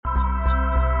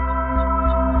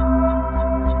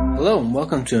Hello and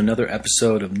welcome to another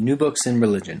episode of New Books in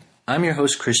Religion. I'm your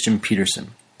host, Christian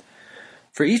Peterson.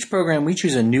 For each program, we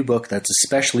choose a new book that's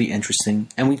especially interesting,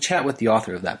 and we chat with the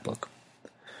author of that book.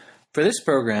 For this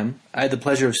program, I had the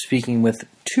pleasure of speaking with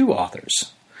two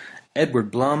authors,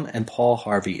 Edward Blum and Paul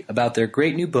Harvey, about their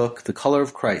great new book, The Color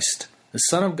of Christ, the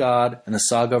Son of God and the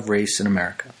Saga of Race in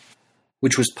America,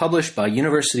 which was published by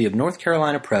University of North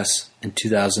Carolina Press in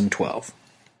 2012.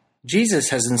 Jesus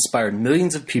has inspired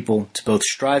millions of people to both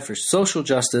strive for social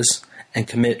justice and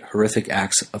commit horrific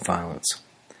acts of violence.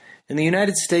 In the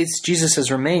United States, Jesus has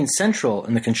remained central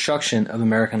in the construction of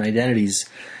American identities,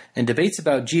 and debates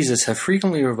about Jesus have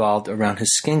frequently revolved around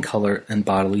his skin color and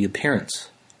bodily appearance.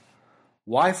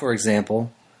 Why, for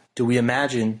example, do we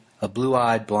imagine a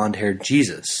blue-eyed, blonde-haired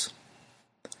Jesus?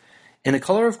 In The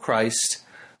Color of Christ,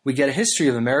 we get a history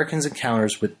of Americans'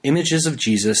 encounters with images of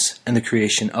Jesus and the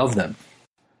creation of them.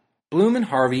 Blum and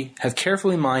Harvey have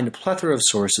carefully mined a plethora of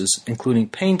sources, including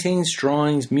paintings,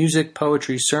 drawings, music,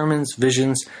 poetry, sermons,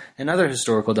 visions, and other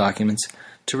historical documents,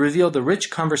 to reveal the rich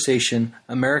conversation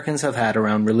Americans have had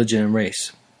around religion and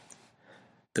race.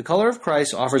 The Color of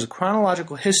Christ offers a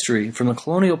chronological history from the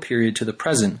colonial period to the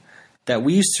present that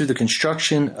weaves through the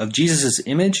construction of Jesus'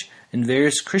 image in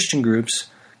various Christian groups,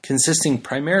 consisting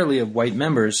primarily of white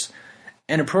members,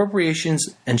 and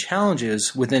appropriations and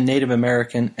challenges within Native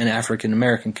American and African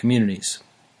American communities.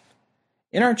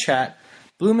 In our chat,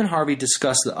 Blum and Harvey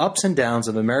discuss the ups and downs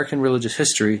of American religious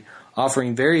history,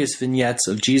 offering various vignettes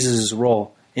of Jesus'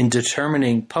 role in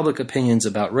determining public opinions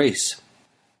about race.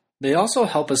 They also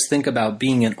help us think about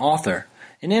being an author,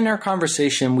 and in our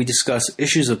conversation we discuss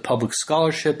issues of public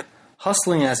scholarship,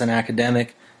 hustling as an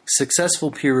academic, successful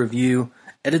peer review,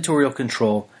 editorial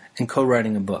control, and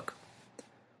co-writing a book.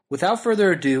 Without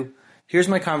further ado, here's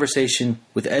my conversation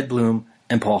with Ed Blum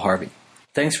and Paul Harvey.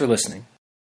 Thanks for listening.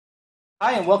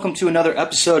 Hi, and welcome to another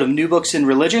episode of New Books in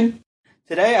Religion.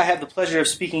 Today I have the pleasure of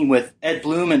speaking with Ed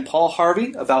Blum and Paul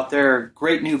Harvey about their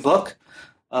great new book,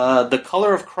 The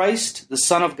Color of Christ, the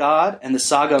Son of God, and the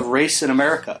Saga of Race in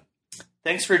America.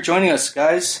 Thanks for joining us,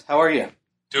 guys. How are you?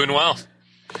 Doing well.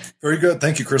 Very good.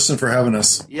 Thank you, Kristen, for having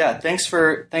us. Yeah, thanks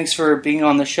for being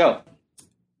on the show.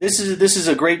 This is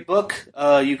a great book.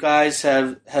 You guys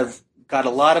have got a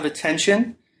lot of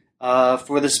attention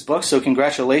for this book, so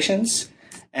congratulations.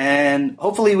 And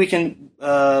hopefully we can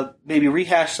maybe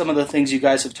rehash some of the things you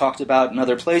guys have talked about in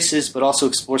other places, but also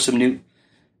explore some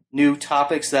new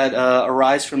topics that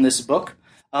arise from this book.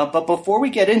 But before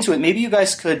we get into it, maybe you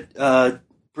guys could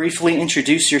briefly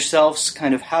introduce yourselves,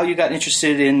 kind of how you got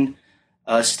interested in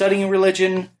studying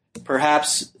religion,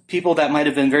 perhaps people that might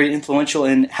have been very influential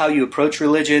in how you approach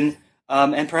religion,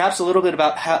 and perhaps a little bit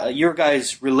about how your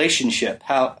guys' relationship,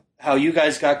 how you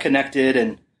guys got connected.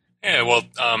 And yeah, well,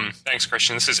 thanks,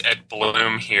 Christian. This is Ed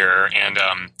Blum here, and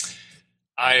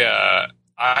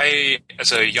I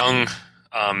as a young,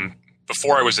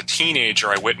 before I was a teenager,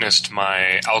 I witnessed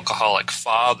my alcoholic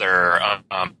father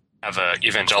have an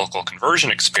evangelical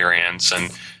conversion experience,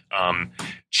 and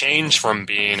change from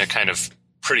being a kind of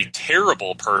pretty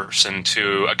terrible person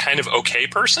to a kind of okay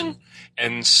person.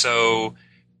 And so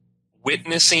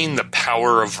witnessing the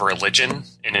power of religion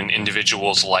in an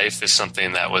individual's life is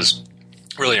something that was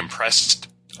really impressed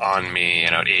on me,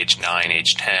 at age 9,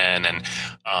 age 10. And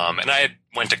I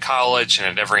went to college and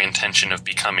had every intention of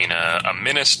becoming a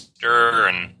minister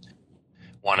and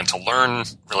wanted to learn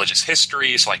religious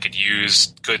history so I could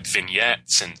use good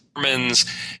vignettes and sermons.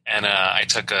 And I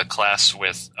took a class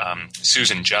with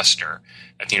Susan Juster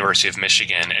at the University of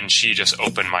Michigan, and she just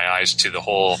opened my eyes to the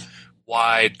whole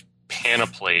wide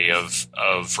panoply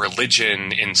of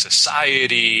religion in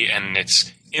society and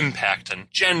its impact on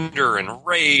gender and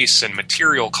race and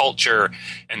material culture.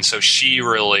 And so she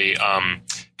really kind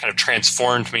of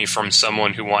transformed me from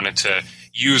someone who wanted to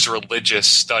use religious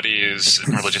studies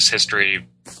and religious history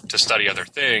to study other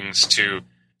things to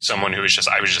someone who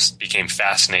became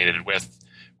fascinated with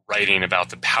writing about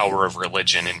the power of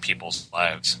religion in people's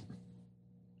lives.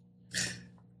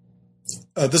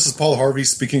 This is Paul Harvey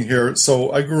speaking here.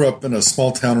 So I grew up in a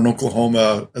small town in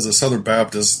Oklahoma as a Southern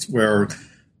Baptist where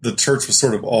the church was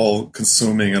sort of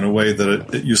all-consuming in a way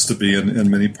that it used to be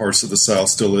in many parts of the South,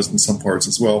 still is in some parts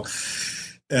as well.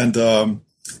 And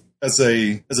as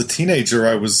a teenager,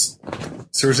 I was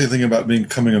seriously thinking about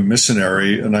becoming a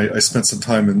missionary, and I spent some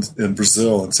time in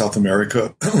Brazil and South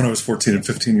America when I was 14 and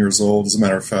 15 years old, as a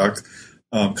matter of fact,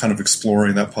 kind of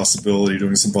exploring that possibility,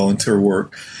 doing some volunteer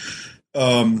work.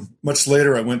 Much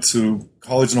later, I went to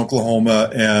college in Oklahoma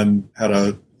and had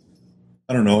a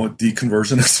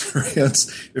deconversion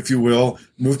experience, if you will.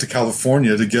 Moved to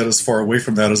California to get as far away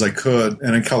from that as I could.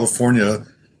 And in California,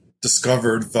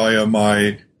 discovered via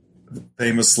my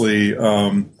famously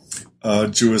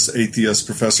Jewish atheist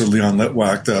Professor Leon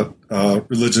Litwack that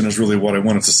religion is really what I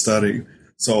wanted to study.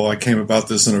 So I came about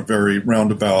this in a very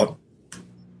roundabout,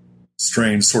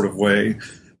 strange sort of way.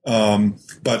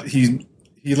 But he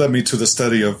led me to the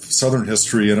study of Southern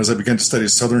history. And as I began to study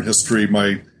Southern history,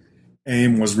 my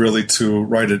aim was really to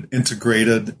write an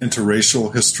integrated,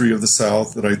 interracial history of the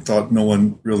South that I thought no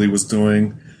one really was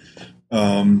doing.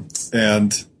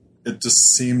 And it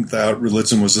just seemed that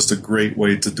religion was just a great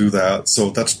way to do that.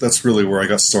 So that's really where I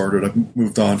got started. I've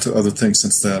moved on to other things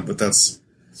since then, but that's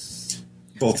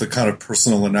both a kind of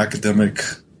personal and academic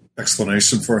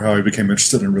explanation for how I became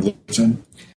interested in religion.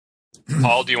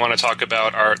 Paul, do you want to talk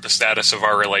about the status of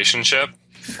our relationship?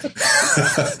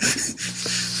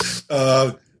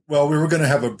 Well, we were going to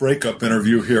have a breakup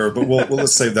interview here, but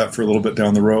let's save that for a little bit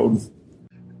down the road.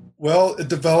 Well, it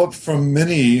developed from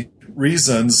many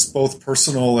reasons, both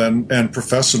personal and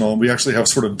professional. We actually have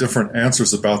sort of different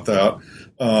answers about that.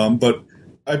 But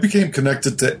I became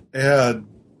connected to Ed.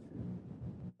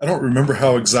 I don't remember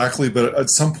how exactly, but at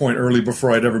some point early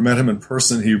before I'd ever met him in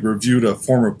person, he reviewed a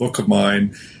former book of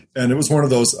mine. And it was one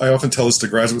of those, I often tell this to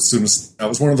graduate students, it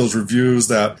was one of those reviews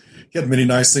that he had many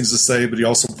nice things to say, but he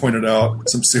also pointed out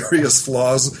some serious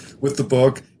flaws with the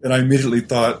book. And I immediately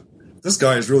thought, this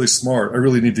guy is really smart. I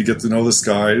really need to get to know this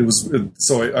guy.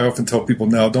 So I often tell people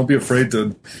now, don't be afraid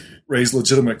to raise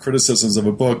legitimate criticisms of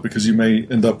a book because you may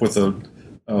end up with a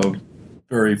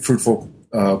very fruitful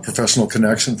professional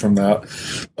connection from that.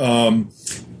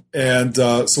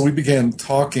 So we began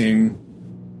talking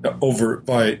over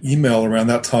by email around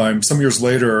that time. Some years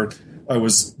later, I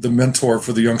was the mentor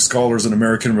for the Young Scholars in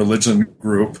American Religion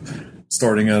group,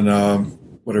 starting in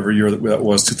whatever year that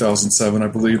was, 2007, I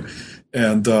believe.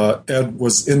 And Ed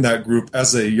was in that group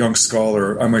as a young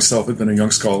scholar. I myself had been a young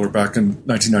scholar back in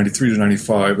 1993 to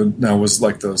 95, and now was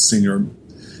like the senior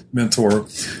mentor.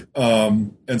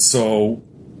 And so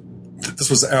this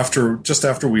was just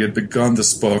after we had begun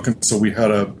this book, and so we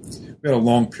had a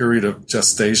long period of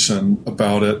gestation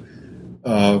about it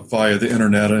via the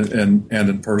internet and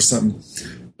in person.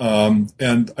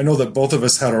 And I know that both of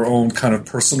us had our own kind of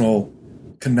personal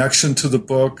connection to the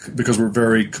book because we're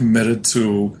very committed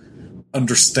to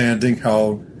understanding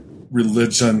how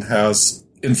religion has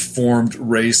informed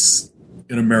race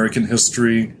in American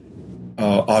history,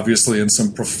 obviously in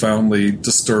some profoundly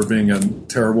disturbing and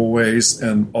terrible ways,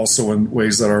 and also in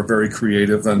ways that are very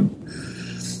creative and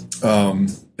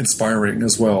inspiring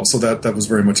as well. So that was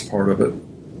very much a part of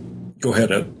it. Go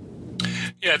ahead, Ed.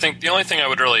 Yeah, I think the only thing I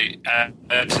would really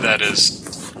add to that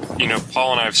is,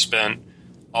 Paul and I have spent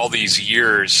all these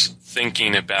years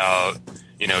thinking about,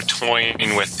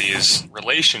 toying with these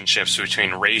relationships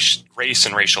between race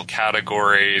and racial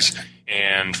categories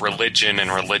and religion and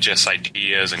religious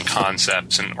ideas and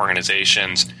concepts and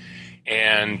organizations.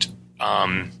 And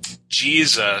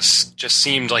Jesus just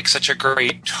seemed like such a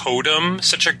great totem,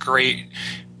 such a great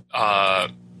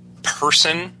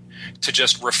person to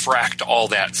just refract all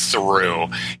that through.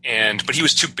 But he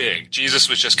was too big. Jesus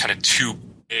was just kind of too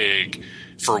big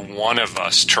for one of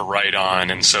us to write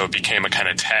on, and so it became a kind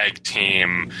of tag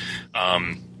team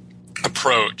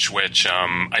approach, which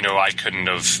I know I couldn't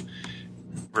have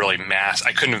really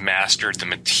mastered the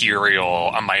material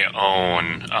on my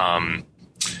own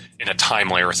in a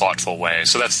timely or thoughtful way.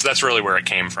 So that's really where it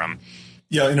came from.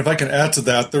 Yeah, and if I can add to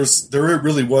that, there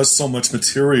really was so much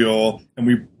material, and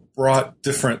we brought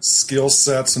different skill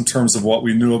sets in terms of what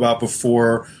we knew about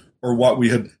before or what we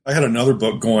had. I had another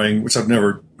book going, which I've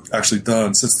never actually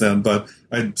done since then, but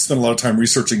I spent a lot of time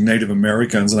researching Native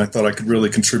Americans, and I thought I could really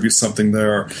contribute something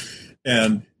there.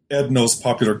 And Ed knows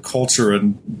popular culture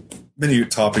and many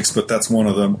topics, but that's one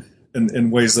of them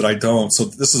in ways that I don't. So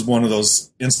this is one of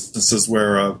those instances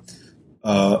where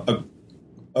an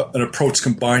approach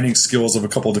combining skills of a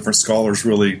couple of different scholars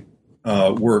really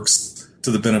works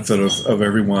to the benefit of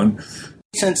everyone.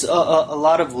 Since a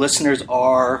lot of listeners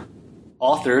are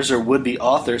authors or would-be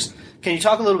authors, can you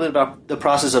talk a little bit about the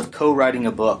process of co-writing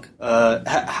a book?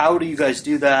 How do you guys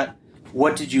do that?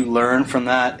 What did you learn from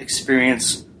that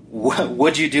experience?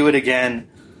 Would you do it again?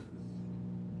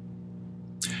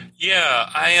 Yeah,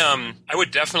 I would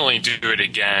definitely do it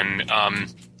again.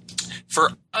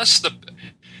 For us,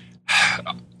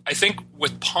 I think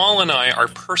with Paul and I, our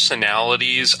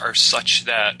personalities are such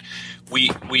that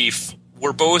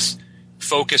we're both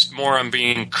focused more on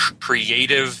being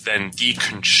creative than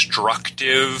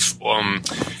deconstructive.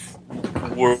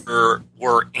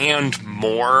 We're and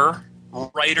more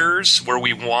writers where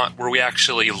we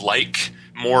actually like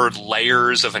more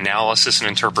layers of analysis and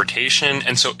interpretation,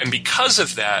 and because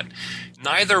of that,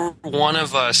 neither one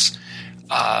of us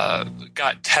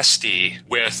got testy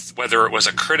with whether it was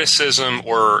a criticism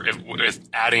or with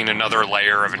adding another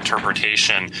layer of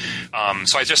interpretation.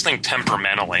 So I just think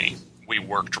temperamentally we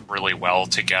worked really well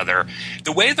together.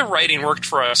 The way the writing worked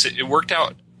for us, it worked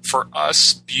out for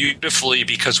us beautifully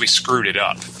because we screwed it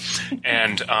up.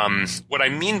 And what I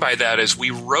mean by that is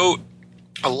we wrote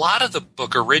a lot of the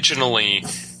book originally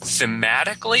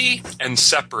thematically and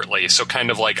separately. So kind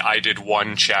of like I did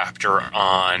one chapter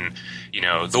on,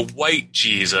 the white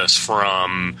Jesus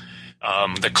from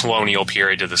the colonial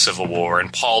period to the Civil War,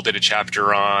 and Paul did a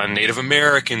chapter on Native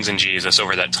Americans and Jesus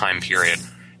over that time period.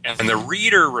 And the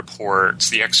reader reports,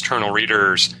 the external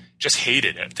readers, just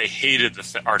hated it. They hated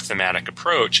our thematic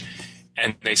approach,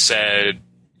 and they said,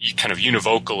 kind of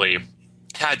univocally,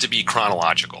 had to be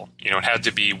chronological. It had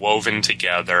to be woven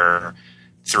together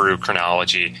through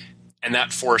chronology, and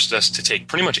that forced us to take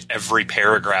pretty much every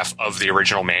paragraph of the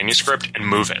original manuscript and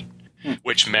move it,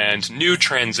 which meant new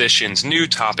transitions, new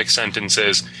topic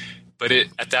sentences. But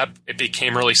it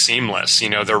became really seamless.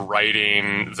 The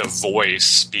writing, the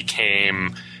voice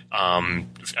became,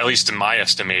 at least in my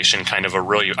estimation, kind of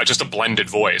just a blended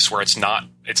voice where it's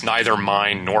neither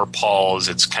mine nor Paul's.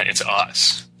 It's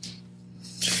us.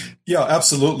 Yeah,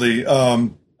 absolutely.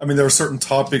 There are certain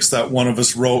topics that one of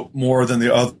us wrote more than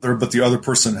the other, but the other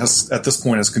person has, at this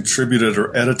point, has contributed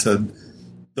or edited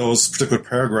those particular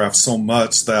paragraphs so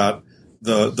much that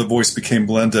the voice became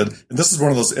blended. And this is one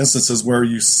of those instances where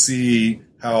you see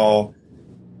how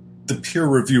the peer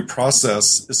review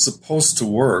process is supposed to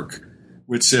work,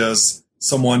 which is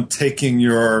someone taking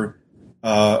your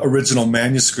original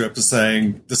manuscript and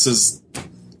saying, this is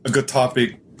a good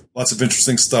topic, lots of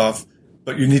interesting stuff,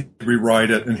 but you need to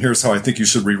rewrite it, and here's how I think you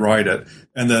should rewrite it.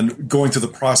 And then going through the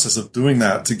process of doing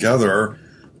that together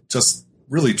just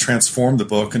really transformed the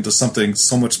book into something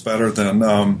so much better than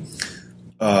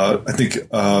I think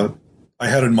I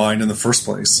had in mind in the first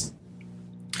place.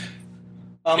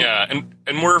 And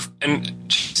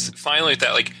finally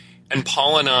that, and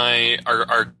Paul and I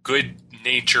are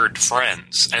good-natured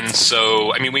friends, and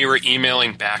so we were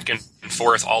emailing back and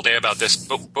forth all day about this,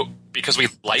 but because we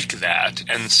like that,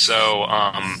 and so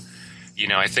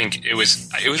I think it was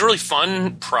a really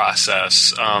fun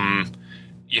process,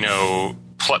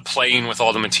 playing with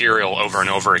all the material over and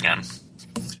over again.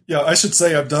 Yeah, I should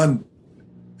say I've done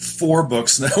 4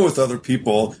 books now with other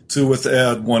people, 2 with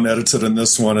Ed, 1 edited in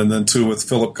this one, and then 2 with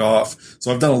Philip Goff.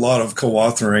 So I've done a lot of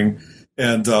co-authoring,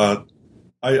 and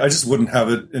I just wouldn't have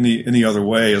it any other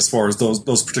way. As far as those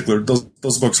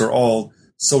books are all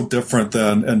so different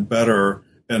and better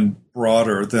and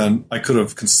broader than I could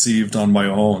have conceived on my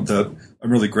own, that I'm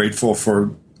really grateful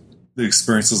for the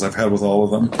experiences I've had with all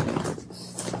of them.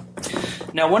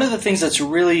 Now, one of the things that's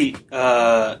really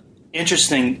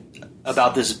interesting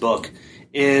about this book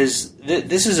is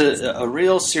this is a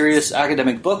real serious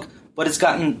academic book, but it's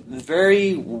gotten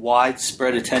very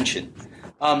widespread attention.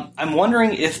 I'm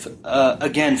wondering if,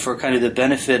 again, for kind of the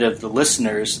benefit of the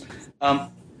listeners,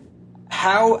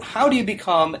 how do you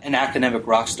become an academic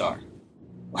rock star?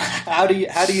 How do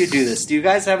you do this? Do you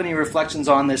guys have any reflections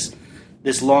on this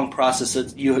long process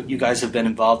that you guys have been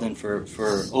involved in for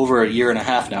over a year and a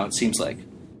half now? It seems like.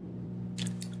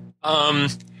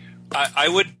 I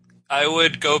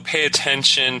would go pay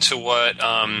attention to what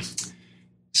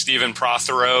Stephen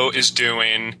Prothero is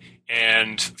doing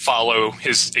and follow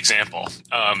his example,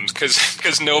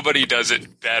 because nobody does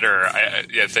it better.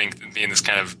 I think being this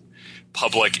kind of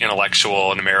public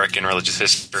intellectual in American religious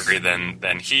history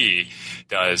than he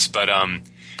does. But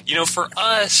for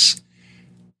us,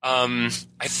 I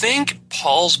think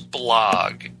Paul's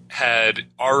blog had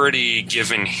already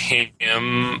given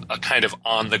him a kind of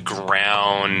on the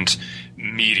ground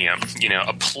medium,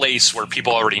 a place where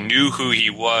people already knew who he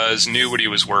was, knew what he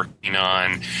was working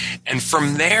on. And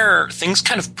from there, things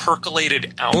kind of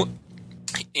percolated out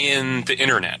in the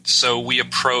internet. So we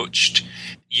approached,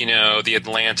 the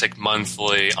Atlantic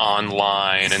Monthly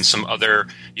online and some other,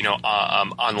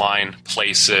 online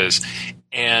places.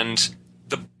 And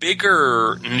the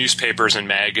bigger newspapers and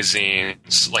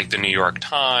magazines like the New York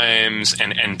Times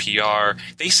and NPR,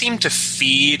 they seem to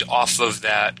feed off of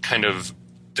that kind of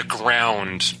the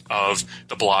ground of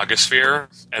the blogosphere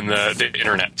and the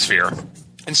internet sphere.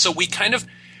 And so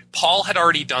Paul had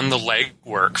already done the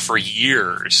legwork for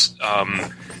years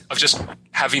of just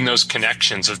having those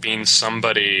connections, of being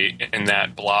somebody in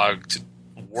that blogged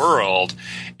world,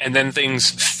 and then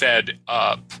things fed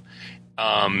up.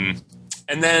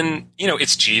 And then,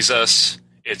 it's Jesus,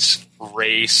 it's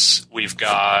race, we've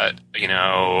got,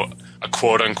 a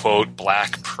quote-unquote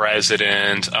black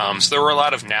president. So there were a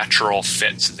lot of natural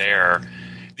fits there.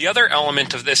 The other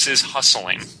element of this is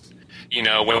hustling.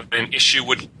 when an issue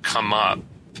would come up,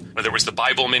 whether it was the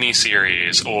Bible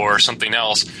miniseries or something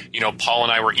else, Paul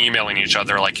and I were emailing each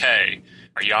other like, hey,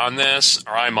 are you on this?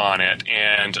 Or I'm on it,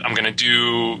 and I'm going to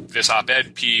do this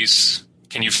op-ed piece.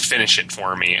 Can you finish it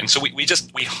for me? And so we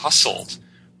hustled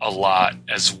a lot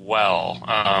as well.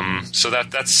 So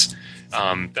that's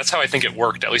how I think it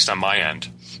worked, at least on my end.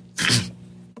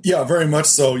 Yeah, very much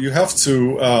so. You have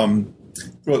to,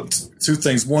 two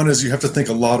things. One is you have to think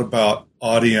a lot about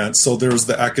audience. So there's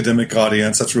the academic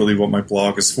audience. That's really what my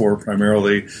blog is for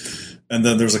primarily. And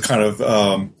then there's a kind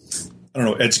of,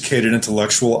 educated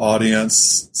intellectual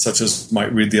audience, such as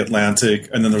might read The Atlantic.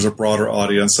 And then there's a broader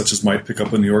audience, such as might pick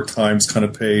up a New York Times kind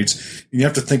of page. And you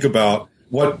have to think about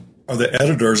what are the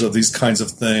editors of these kinds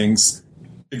of things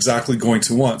exactly going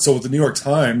to want. So with the New York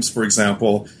Times, for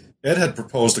example, Ed had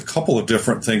proposed a couple of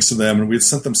different things to them, and we had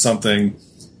sent them something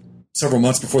several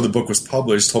months before the book was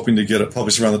published, hoping to get it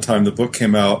published around the time the book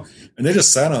came out, and they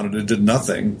just sat on it and did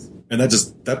nothing. And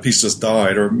that piece just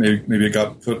died, or maybe it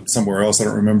got put somewhere else. I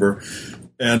don't remember.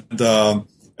 And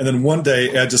then one day,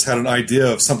 Ed just had an idea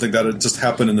of something that had just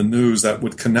happened in the news that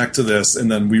would connect to this,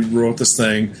 and then we wrote this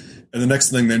thing. And the next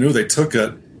thing they knew, they took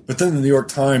it. But then the New York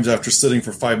Times, after sitting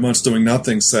for 5 months doing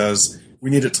nothing, says, "We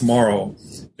need it tomorrow,"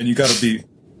 and you got to be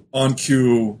on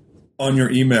cue on your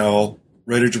email,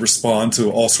 ready to respond to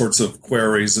all sorts of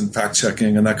queries and fact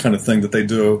checking and that kind of thing that they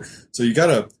do. So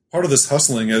part of this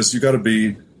hustling is you got to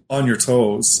be on your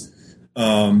toes,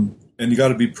 and you got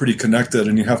to be pretty connected,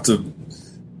 and you have to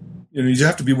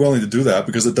be willing to do that,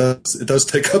 because it does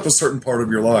take up a certain part of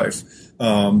your life.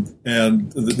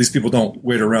 And these people don't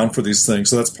wait around for these things.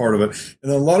 So that's part of it.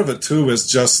 And then a lot of it too is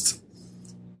just,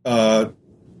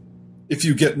 if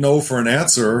you get no for an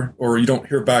answer, or you don't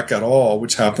hear back at all,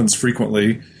 which happens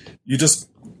frequently, you just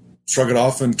shrug it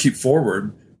off and keep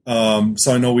forward.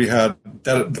 So I know we had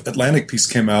that Atlantic piece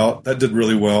came out that did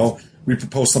really well. We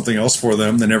proposed something else for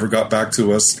them. They never got back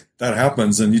to us. That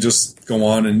happens, and you just go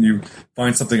on and you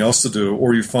find something else to do,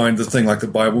 or you find the thing like the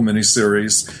Bible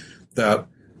miniseries that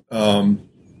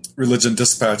Religion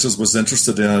Dispatches was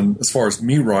interested in as far as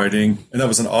me writing, and that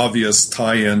was an obvious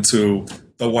tie-in to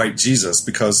the white Jesus,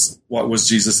 because what was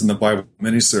Jesus in the Bible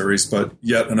miniseries but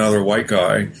yet another white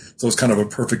guy? So it's kind of a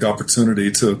perfect opportunity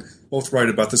to both write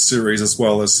about the series as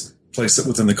well as place it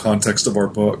within the context of our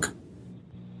book.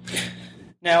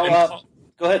 Now,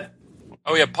 go ahead.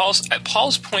 Oh yeah,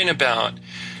 Paul's point about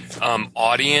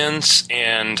audience,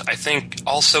 and I think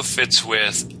also fits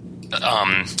with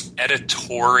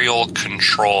editorial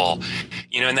control.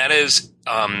 And that is,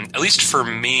 at least for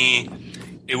me,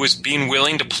 it was being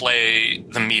willing to play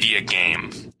the media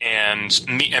game. And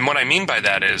what I mean by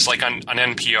that is, like on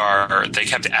NPR, they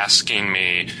kept asking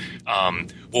me,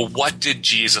 well, what did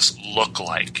Jesus look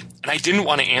like? And I didn't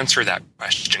want to answer that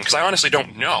question because I honestly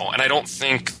don't know, and I don't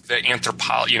think the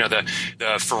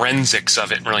the forensics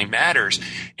of it really matters.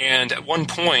 And at one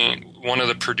point, one of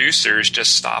the producers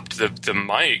just stopped the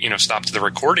mic, stopped the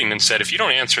recording, and said, "If you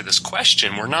don't answer this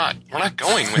question, we're not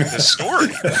going with this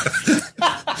story."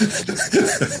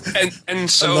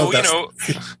 and so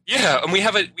yeah, and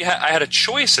I had a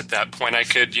choice at that point. I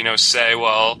could say,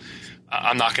 well,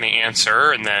 I'm not going to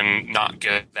answer, and then not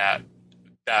get that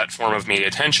form of media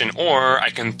attention, or I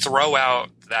can throw out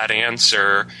that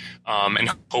answer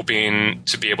and hoping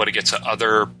to be able to get to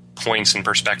other points and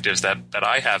perspectives that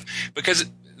I have. Because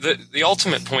the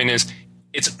ultimate point is,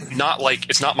 it's not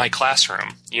my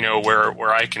classroom,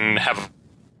 where I can have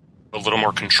a little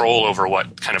more control over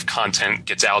what kind of content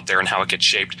gets out there and how it gets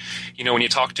shaped. When you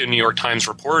talk to a New York Times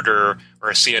reporter or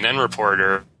a CNN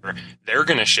reporter, they're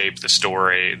going to shape the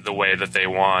story the way that they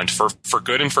want, for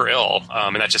good and for ill,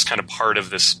 and that's just kind of part of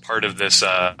this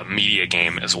media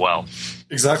game as well.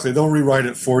 Exactly, they'll rewrite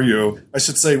it for you. I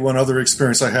should say one other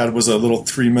experience I had was a little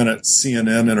 3-minute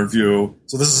CNN interview.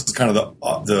 So this is kind of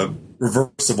the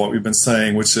reverse of what we've been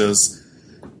saying, which is.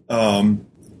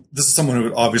 This is someone who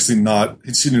would obviously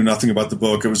she knew nothing about the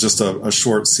book. It was just a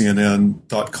short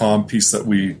CNN.com piece that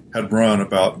we had run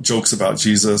about jokes about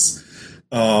Jesus.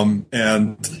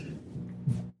 And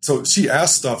so she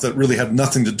asked stuff that really had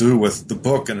nothing to do with the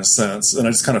book in a sense. And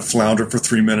I just kind of floundered for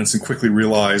 3 minutes and quickly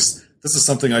realized this is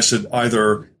something I should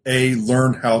either A,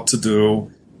 learn how to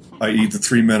do, i.e. the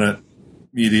 3-minute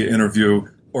media interview,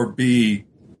 or B,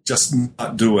 just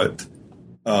not do it.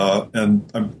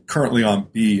 And I'm currently on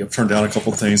B. I've turned down a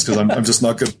couple things because I'm just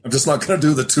not good. I'm just not going to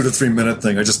do the 2 to 3 minute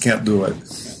thing. I just can't do it.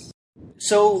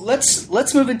 So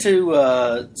let's move into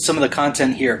some of the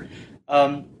content here.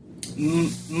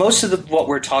 Most of what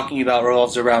we're talking about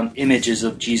revolves around images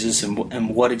of Jesus and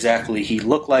what exactly he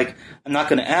looked like. I'm not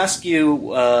going to ask you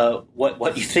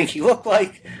what you think he looked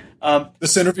like.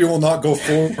 This interview will not go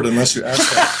forward unless you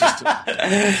ask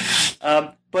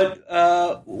that. But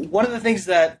one of the things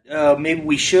that maybe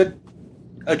we should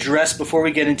address before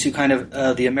we get into kind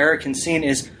of the American scene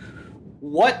is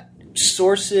what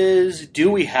sources do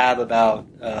we have about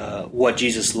what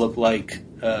Jesus looked like?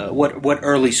 What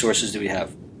early sources do we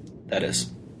have? That is.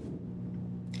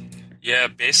 Yeah,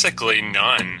 basically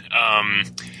none.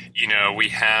 We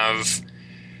have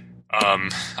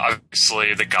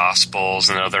obviously the Gospels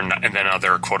and then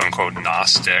other quote unquote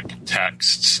Gnostic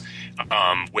texts,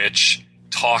 which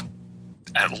talk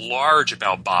at large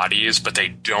about bodies, but they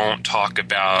don't talk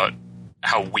about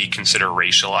how we consider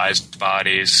racialized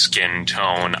bodies, skin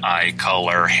tone, eye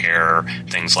color, hair,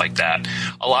 things like that.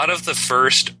 A lot of the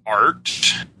first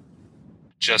art,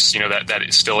 just, that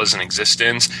it still is in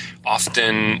existence,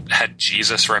 often had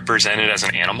Jesus represented as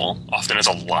an animal, often as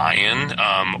a lion,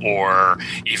 or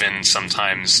even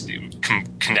sometimes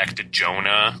connected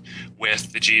Jonah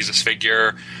with the Jesus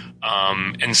figure.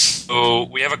 And so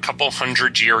we have a couple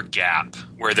 100-year gap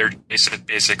where there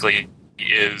basically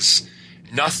is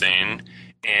nothing,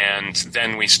 and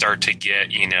then we start to get,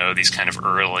 these kind of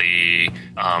early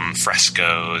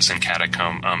frescoes and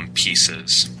catacomb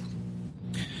pieces.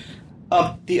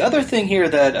 The other thing here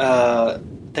that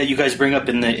you guys bring up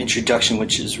in the introduction,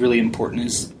 which is really important,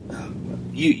 is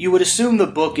you would assume the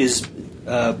book is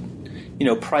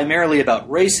primarily about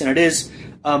race, and it is.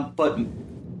 But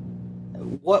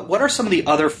what are some of the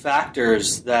other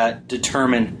factors that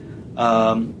determine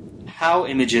how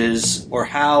images or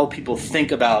how people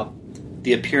think about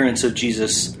the appearance of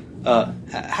Jesus?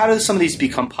 How do some of these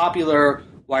become popular?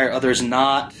 Why are others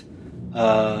not?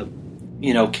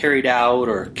 Carried out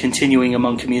or continuing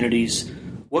among communities?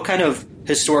 What kind of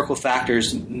historical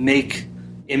factors make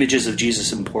images of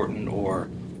Jesus important or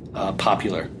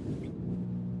popular?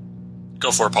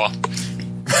 Go for it, Paul.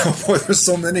 Boy, there's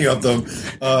so many of them.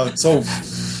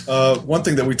 One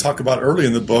thing that we talk about early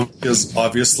in the book is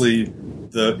obviously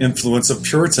the influence of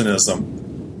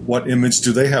Puritanism. What image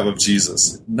do they have of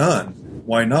Jesus? None.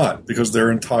 Why not? Because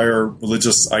their entire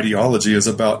religious ideology is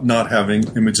about not having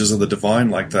images of the divine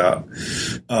like that.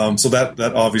 So that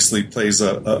obviously plays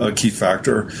a key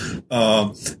factor.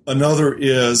 Another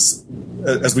is,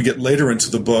 as we get later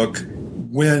into the book,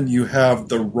 when you have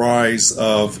the rise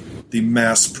of the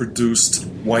mass-produced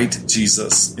white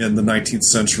Jesus in the 19th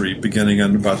century, beginning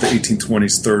in about the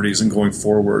 1820s, 30s, and going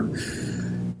forward,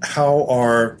 how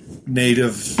are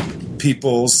Native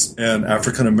peoples and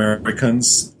African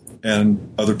Americans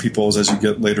and other peoples, as you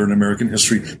get later in American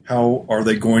history, how are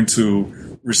they going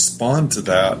to respond to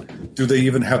that? Do they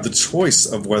even have the choice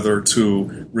of whether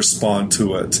to respond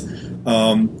to it?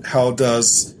 How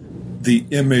does the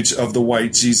image of the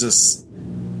white Jesus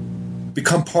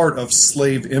become part of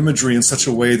slave imagery in such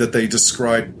a way that they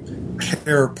describe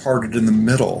hair parted in the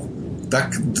middle?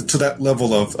 To that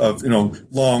level of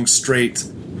long, straight,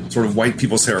 sort of white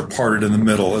people's hair parted in the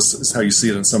middle is how you see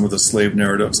it in some of the slave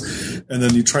narratives. And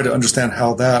then you try to understand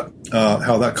how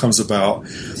that comes about.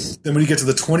 Then when you get to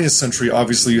the 20th century,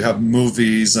 obviously you have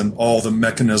movies and all the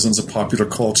mechanisms of popular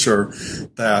culture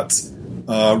that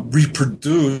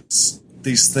reproduce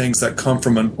these things that come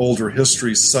from an older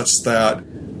history, such that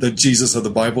the Jesus of the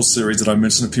Bible series that I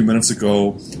mentioned a few minutes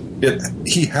ago,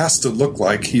 he has to look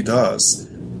like he does.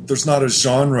 There's not a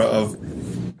genre of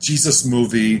Jesus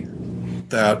movie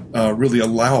that really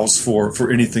allows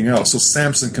for anything else. So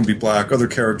Samson can be black, other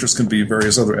characters can be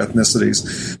various other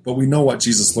ethnicities, but we know what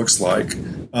Jesus looks like,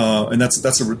 and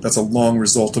that's a long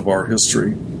result of our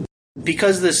history.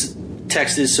 Because this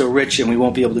text is so rich, and we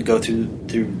won't be able to go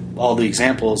through all the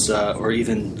examples or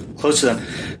even close to them.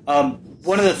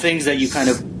 One of the things that you kind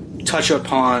of touch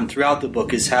upon throughout the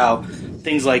book is how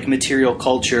things like material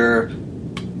culture,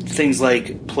 things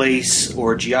like place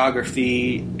or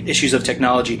geography, issues of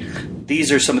technology,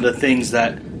 these are some of the things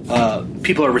that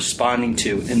people are responding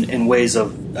to in ways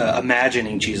of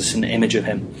imagining Jesus in the image of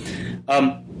him.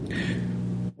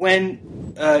 When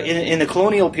in the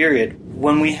colonial period,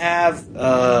 when we have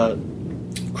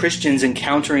Christians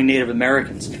encountering Native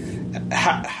Americans,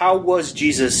 how was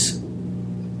Jesus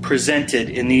presented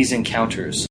in these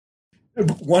encounters?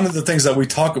 One of the things that we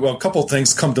talk about, a couple of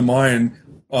things come to mind.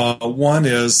 One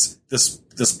is this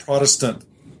Protestant,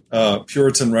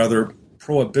 Puritan rather,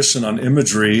 prohibition on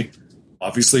imagery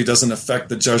obviously doesn't affect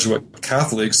the Jesuit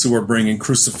Catholics, who are bringing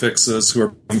crucifixes, who are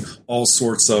bringing all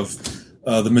sorts of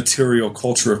the material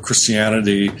culture of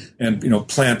Christianity, and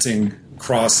planting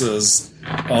crosses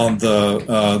on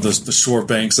the shore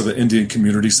banks of an Indian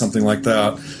community, something like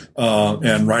that,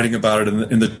 and writing about it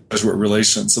in the Jesuit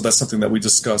Relations. So that's something that we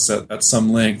discuss at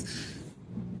some length.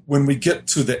 when we get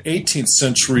to the 18th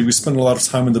century, we spend a lot of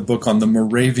time in the book on the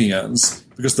Moravians,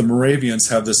 because the Moravians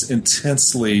have this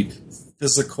intensely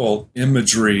physical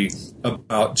imagery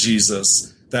about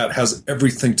Jesus that has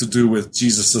everything to do with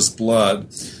Jesus's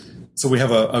blood. So we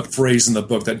have a phrase in the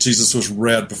book that Jesus was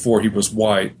red before he was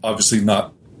white, obviously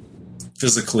not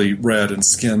physically red in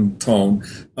skin tone,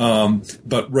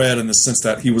 but red in the sense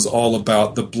that he was all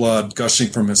about the blood gushing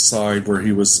from his side where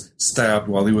he was stabbed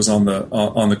while he was on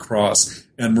the cross.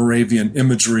 And Moravian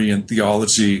imagery and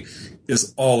theology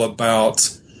is all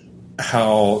about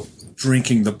how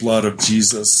drinking the blood of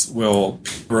Jesus will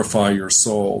purify your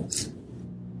soul.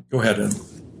 Go ahead, Ed.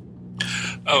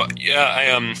 Oh,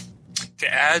 yeah,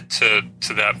 to add to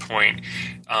that point,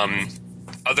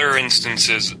 other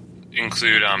instances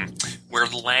include where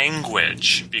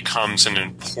language becomes an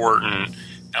important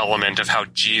element of how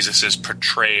Jesus is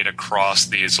portrayed across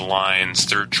these lines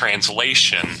through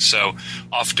translation. So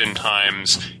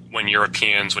oftentimes when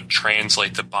Europeans would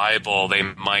translate the Bible, they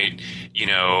might,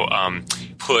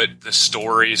 put the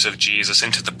stories of Jesus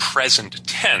into the present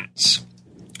tense,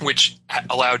 which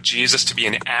allowed Jesus to be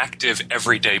an active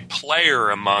everyday player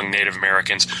among Native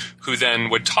Americans who then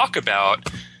would talk about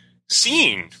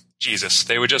seeing Jesus.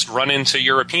 They would just run into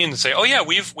Europeans and say, "Oh yeah,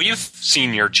 we've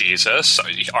seen your Jesus,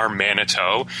 our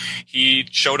Manitou. He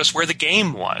showed us where the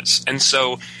game was." And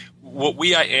so what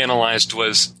we analyzed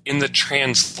was in the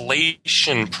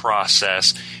translation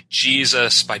process,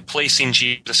 Jesus, by placing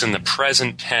Jesus in the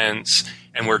present tense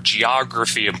and where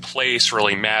geography and place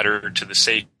really mattered to the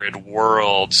sacred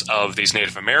worlds of these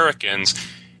Native Americans,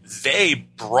 they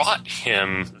brought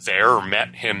him there, or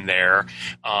met him there,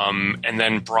 and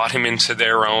then brought him into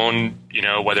their own,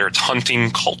 whether it's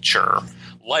hunting culture,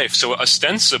 life. So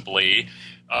ostensibly,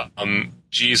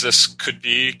 Jesus could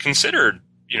be considered,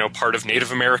 part of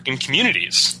Native American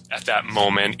communities at that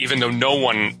moment, even though no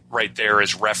one right there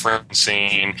is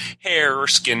referencing hair or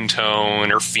skin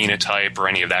tone or phenotype or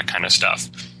any of that kind of stuff.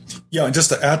 Yeah, and just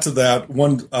to add to that,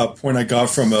 one point I got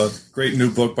from a great new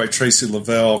book by Tracy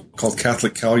Lavelle called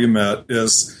Catholic Calumet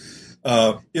is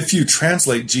if you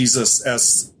translate Jesus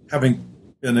as having,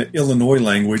 in an Illinois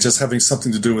language, as having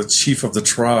something to do with chief of the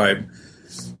tribe,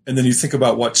 and then you think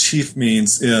about what chief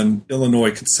means in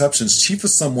Illinois conceptions, chief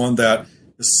is someone that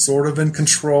is sort of in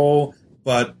control,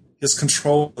 but his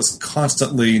control is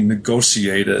constantly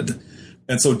negotiated.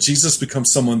 And so Jesus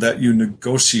becomes someone that you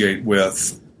negotiate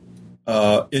with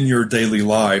in your daily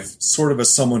life, sort of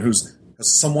as someone who's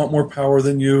has somewhat more power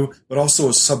than you, but also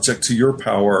is subject to your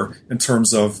power in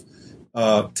terms of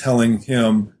telling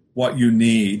him what you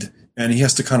need, and he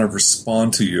has to kind of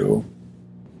respond to you.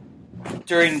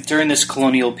 During this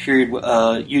colonial period,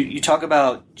 you talk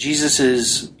about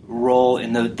Jesus's role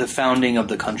in the founding of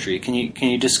the country. Can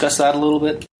you discuss that a little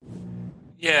bit?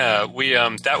 Yeah, we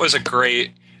that was a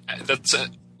great.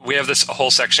 We have this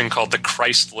whole section called the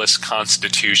Christless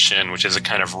Constitution, which is a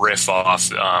kind of riff off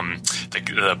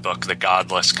the book, The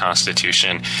Godless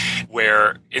Constitution,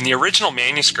 where in the original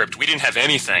manuscript, we didn't have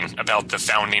anything about the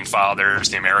Founding Fathers,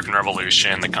 the American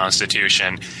Revolution, the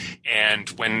Constitution. And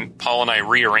when Paul and I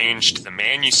rearranged the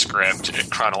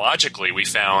manuscript chronologically, we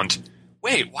found,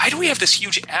 wait, why do we have this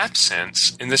huge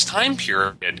absence in this time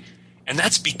period? And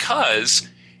that's because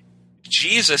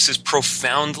Jesus is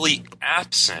profoundly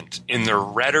absent in the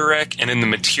rhetoric and in the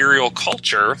material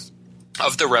culture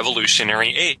of the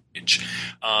revolutionary age,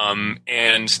 and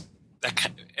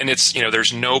it's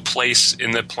there's no place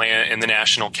in the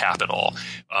national capital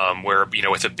where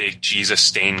with a big Jesus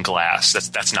stained glass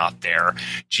that's not there.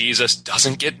 Jesus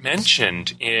doesn't get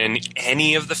mentioned in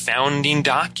any of the founding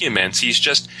documents.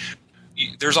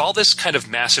 There's all this kind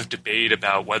of massive debate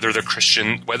about whether the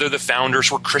founders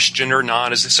were Christian or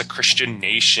not. Is this a Christian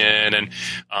nation? And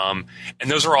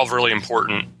those are all really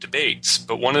important debates.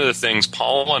 But one of the things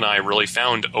Paul and I really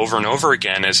found over and over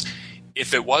again is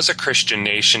if it was a Christian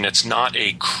nation, it's not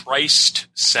a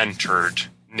Christ-centered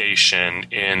nation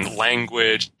in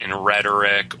language, in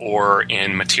rhetoric, or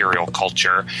in material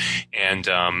culture. And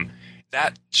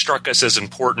that struck us as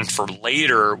important for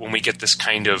later when we get this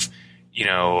kind of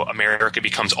America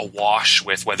becomes awash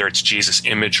with whether it's Jesus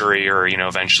imagery or,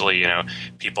 eventually,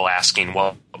 people asking,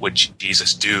 what would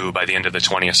Jesus do by the end of the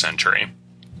 20th century?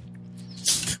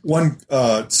 One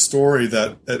story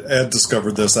that Ed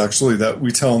discovered this, actually, that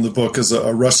we tell in the book is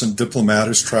a Russian diplomat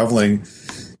who's traveling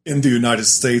in the United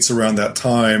States around that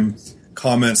time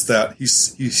comments that he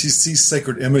sees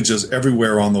sacred images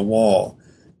everywhere on the wall.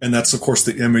 And that's, of course,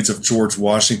 the image of George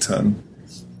Washington.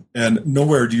 And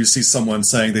nowhere do you see someone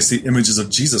saying they see images of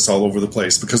Jesus all over the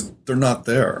place because they're not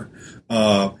there.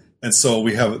 And so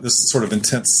we have this sort of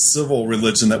intense civil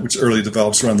religion which early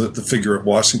develops around the figure of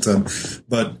Washington,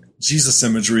 but Jesus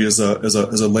imagery is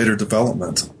a later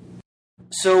development.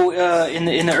 So in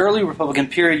the early Republican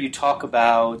period, you talk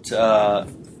about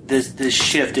this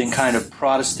shift in kind of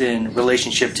Protestant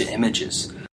relationship to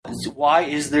images. Why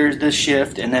is there this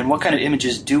shift, and then what kind of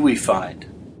images do we find?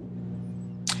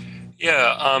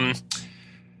 Yeah,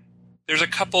 there's a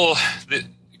couple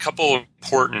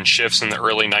important shifts in the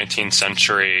early 19th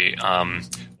century.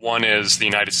 One is the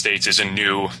United States is a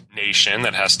new nation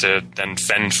that has to then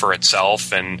fend for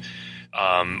itself, and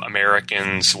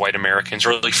white Americans,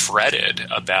 really fretted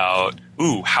about,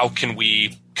 how can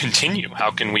we continue?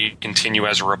 How can we continue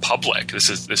as a republic? This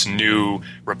is this new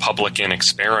Republican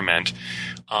experiment.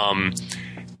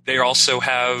 They're also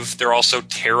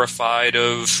terrified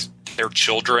of their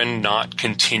children not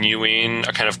continuing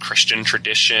a kind of Christian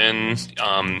tradition,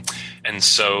 and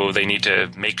so they need to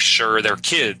make sure their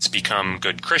kids become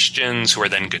good Christians who are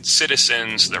then good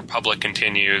citizens, their public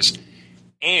continues,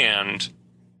 and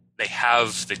they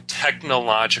have the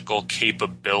technological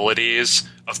capabilities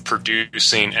of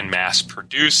producing and mass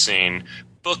producing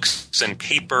books and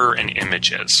paper and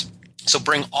images. So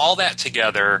bring all that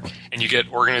together, and you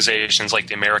get organizations like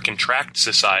the American Tract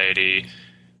Society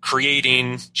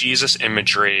creating Jesus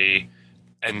imagery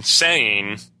and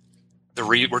saying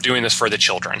we're doing this for the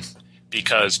children,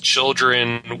 because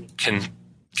children can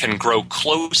grow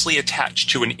closely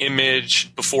attached to an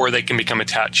image before they can become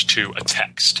attached to a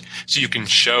text. So you can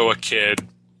show a kid,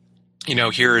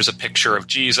 here's a picture of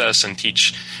Jesus, and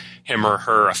teach him or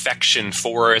her affection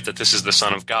for it, that this is the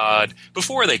Son of God,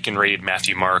 before they can read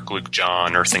Matthew, Mark, Luke,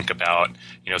 John, or think about,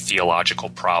 theological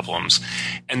problems.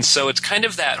 And so it's kind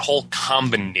of that whole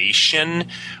combination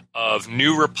of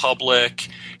New Republic,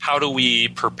 how do we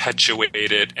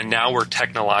perpetuate it, and now we're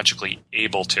technologically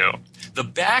able to. The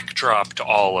backdrop to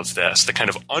all of this, the kind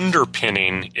of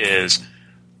underpinning, is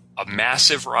a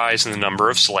massive rise in the number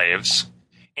of slaves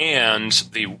and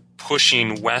the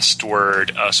pushing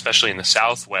westward, especially in the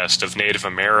Southwest, of Native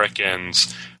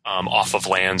Americans off of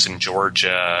lands in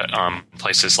Georgia,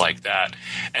 places like that.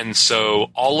 And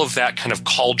so all of that kind of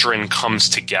cauldron comes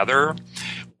together,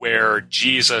 where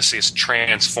Jesus is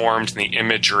transformed in the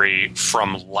imagery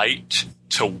from light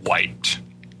to white.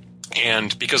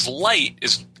 And because light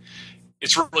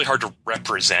it's really hard to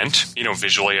represent,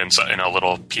 visually in a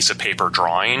little piece of paper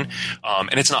drawing,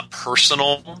 and it's not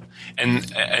personal.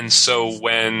 And so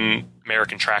when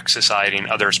American Tract Society and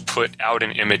others put out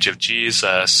an image of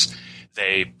Jesus,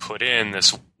 they put in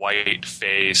this white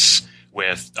face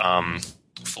with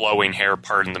flowing hair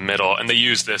part in the middle, and they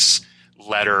use this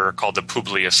letter called the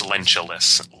Publius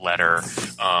Lentulus letter,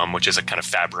 which is a kind of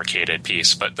fabricated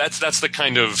piece. But that's the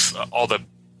kind of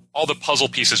all the puzzle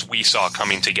pieces we saw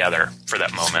coming together for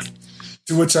that moment.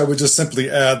 To which I would just simply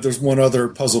add, there's one other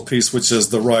puzzle piece, which is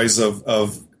the rise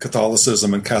of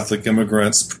Catholicism and Catholic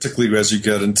immigrants, particularly as you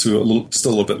get into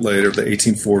still a little bit later, the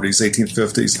 1840s,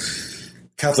 1850s.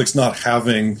 Catholics not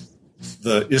having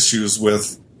the issues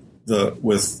with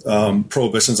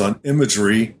prohibitions on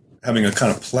imagery, having a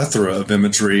kind of plethora of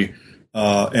imagery,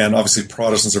 and obviously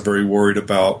Protestants are very worried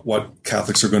about what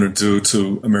Catholics are going to do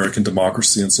to American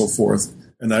democracy and so forth.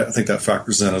 And I think that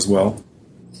factors in as well.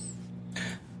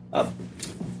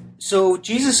 So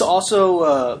Jesus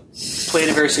also played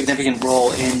a very significant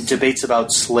role in debates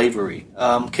about slavery.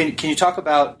 Can you talk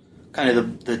about kind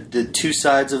of the two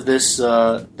sides of this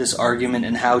argument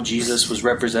and how Jesus was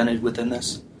represented within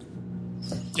this?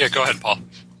 Yeah, go ahead, Paul.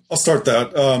 I'll start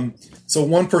that. So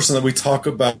one person that we talk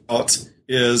about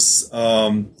is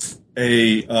a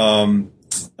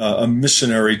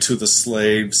missionary to the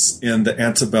slaves in the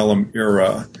antebellum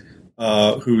era,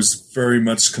 who's very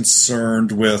much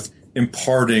concerned with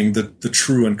imparting the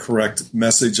true and correct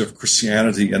message of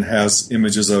Christianity, and has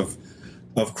images of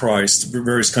Christ,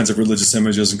 various kinds of religious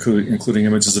images, including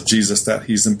images of Jesus, that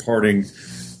he's imparting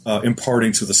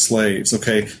to the slaves.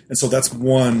 Okay, and so that's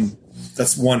one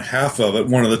half of it,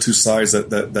 one of the two sides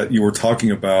that you were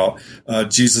talking about.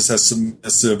 Jesus as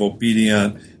submissive,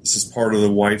 obedient. This is part of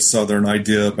the white Southern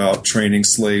idea about training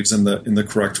slaves in the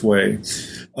correct way.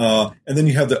 And then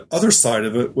you have the other side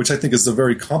of it, which I think is the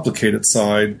very complicated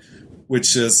side,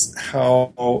 which is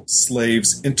how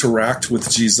slaves interact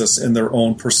with Jesus in their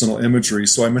own personal imagery.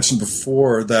 So I mentioned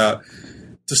before that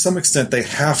to some extent they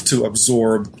have to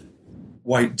absorb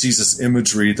white Jesus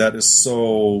imagery that is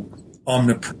so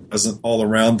omnipresent all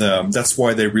around them. That's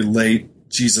why they relate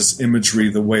Jesus imagery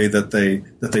the way that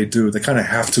they do. They kind of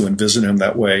have to envision him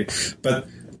that way. But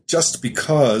just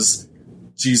because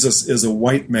Jesus is a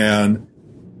white man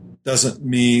doesn't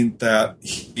mean that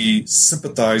he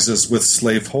sympathizes with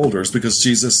slaveholders, because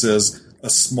Jesus is a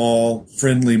small,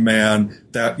 friendly man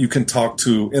that you can talk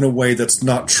to in a way that's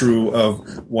not true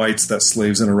of whites that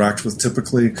slaves interact with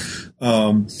typically.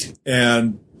 So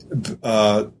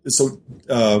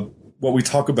what we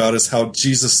talk about is how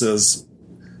Jesus's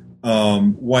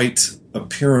white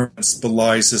appearance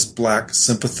belies his black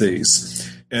sympathies.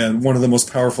 And one of the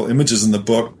most powerful images in the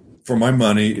book, for my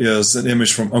money, is an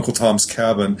image from Uncle Tom's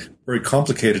Cabin, very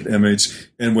complicated image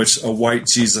in which a white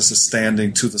Jesus is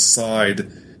standing to the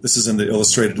side. This is in the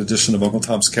illustrated edition of Uncle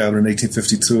Tom's Cabin in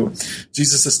 1852.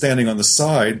 Jesus is standing on the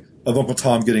side of Uncle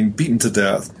Tom getting beaten to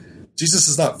death. Jesus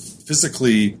is not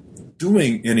physically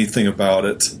doing anything about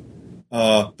it,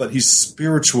 but he's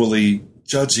spiritually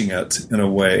judging it in a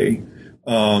way.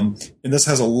 And this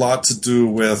has a lot to do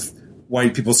with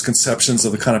white people's conceptions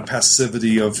of the kind of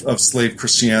passivity of slave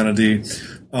Christianity,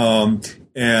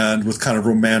 and with kind of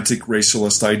romantic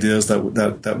racialist ideas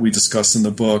that we discuss in the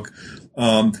book.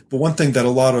 But one thing that a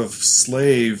lot of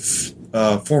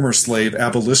former slave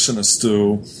abolitionists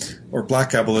do, or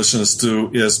black abolitionists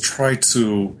do, is try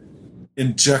to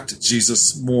inject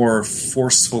Jesus more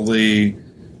forcefully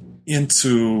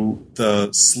into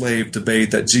the slave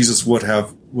debate, that Jesus would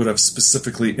have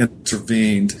specifically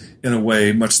intervened in a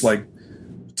way, much like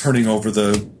turning over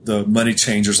the money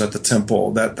changers at the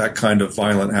temple, that kind of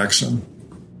violent action.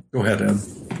 Go ahead, Ed.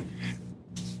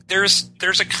 There's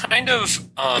a kind of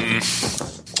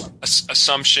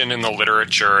assumption in the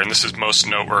literature, and this is most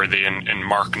noteworthy in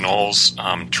Mark Knoll's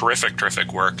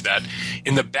terrific work, that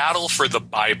in the battle for the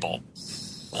Bible,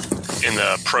 in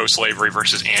the pro-slavery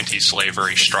versus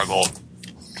anti-slavery struggle,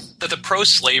 that the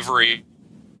pro-slavery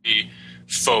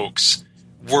folks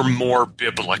were more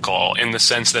biblical in the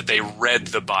sense that they read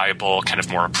the Bible kind of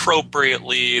more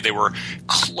appropriately. They were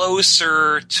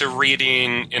closer to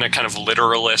reading in a kind of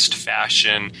literalist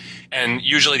fashion. And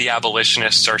usually the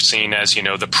abolitionists are seen as,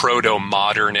 the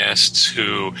proto-modernists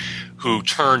who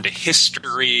turn to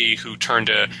history, who turn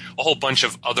to a whole bunch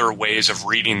of other ways of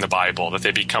reading the Bible, that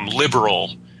they become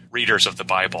liberal readers of the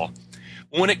Bible.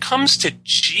 When it comes to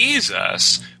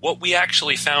Jesus, what we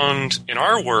actually found in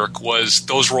our work was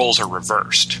those roles are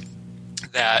reversed.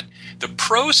 That the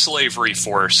pro-slavery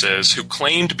forces who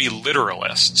claim to be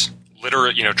literalists,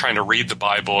 trying to read the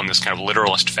Bible in this kind of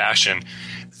literalist fashion,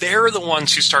 they're the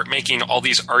ones who start making all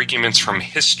these arguments from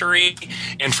history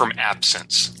and from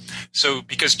absence. So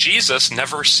because Jesus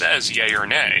never says yay or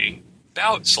nay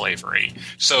about slavery,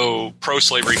 so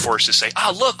pro-slavery forces say,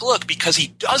 look, because he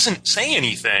doesn't say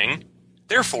anything,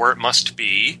 therefore, it must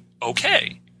be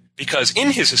okay, because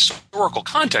in his historical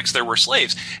context, there were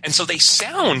slaves. And so they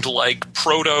sound like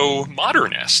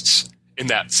proto-modernists in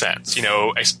that sense.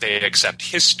 They accept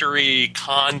history,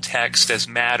 context as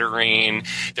mattering.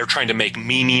 They're trying to make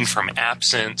meaning from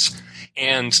absence.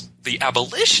 And the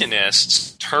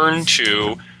abolitionists turn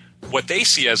to what they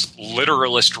see as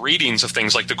literalist readings of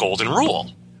things like the Golden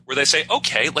Rule, where they say,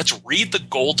 okay, let's read the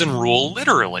Golden Rule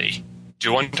literally.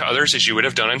 Do unto others as you would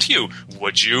have done unto you.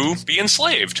 Would you be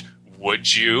enslaved?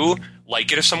 Would you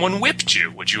like it if someone whipped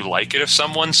you? Would you like it if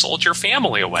someone sold your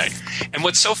family away? And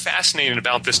what's so fascinating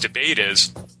about this debate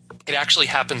is it actually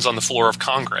happens on the floor of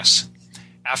Congress.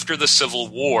 After the Civil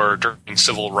War, during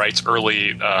civil rights,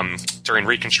 during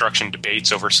Reconstruction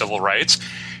debates over civil rights,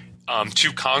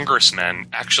 two congressmen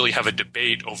actually have a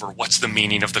debate over what's the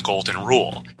meaning of the Golden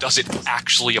Rule. Does it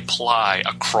actually apply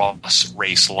across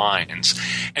race lines?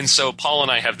 And so Paul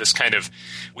and I have this kind of,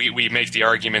 we make the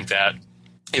argument that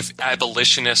if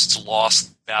abolitionists lost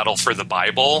the battle for the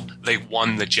Bible, they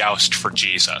won the joust for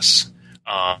Jesus.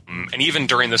 And even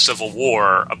during the Civil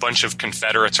War, a bunch of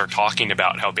Confederates are talking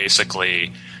about how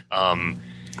basically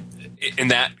in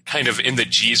the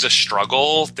Jesus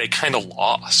struggle, they kind of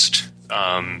lost.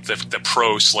 The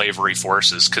pro-slavery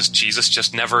forces, because Jesus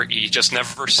just never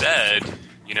said,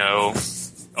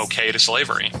 okay to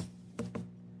slavery.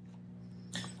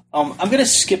 I'm going to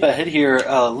skip ahead here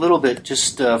a little bit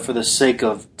just for the sake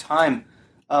of time.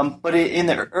 But in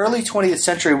the early 20th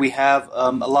century, we have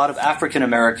a lot of African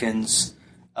Americans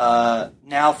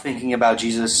now thinking about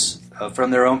Jesus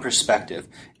from their own perspective.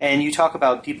 And you talk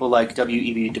about people like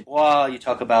W.E.B. Du Bois, you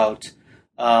talk about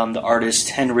the artist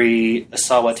Henry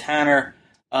Asawa Tanner.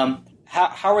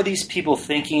 How are these people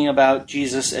thinking about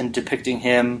Jesus and depicting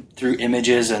him through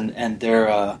images and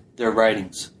their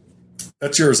writings?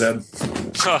 That's yours, Ed.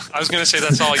 I was going to say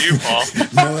that's all you, Paul.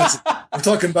 No, we're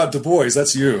talking about Du Bois.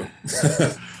 That's you.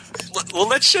 Well,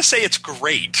 let's just say it's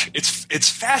great. It's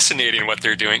fascinating what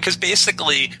they're doing, because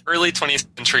basically, early 20th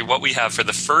century, what we have for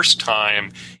the first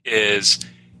time is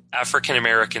African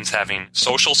Americans having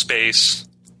social space,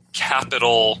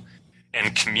 capital,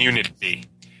 and community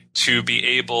to be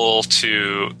able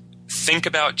to think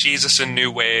about Jesus in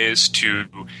new ways, to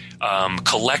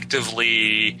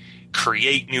collectively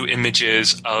create new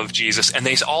images of Jesus, and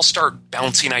they all start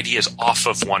bouncing ideas off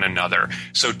of one another.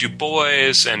 So Du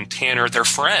Bois and Tanner, they're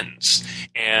friends.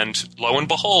 And lo and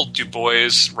behold, Du Bois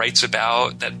writes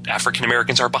about that African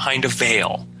Americans are behind a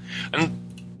veil. And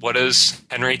what does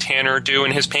Henry Tanner do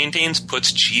in his paintings?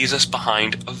 Puts Jesus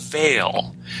behind a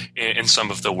veil in some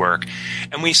of the work.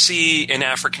 And we see in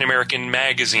African American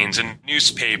magazines and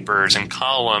newspapers and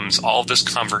columns all this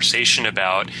conversation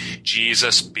about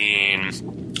Jesus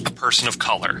being a person of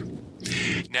color.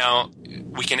 Now,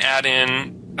 we can add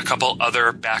in a couple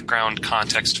other background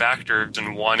context factors,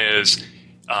 and one is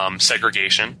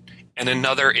segregation, and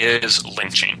another is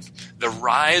lynching. The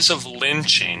rise of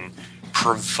lynching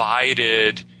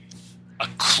provided a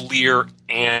clear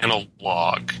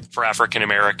analog for African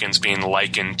Americans being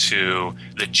likened to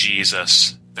the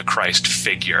Jesus, the Christ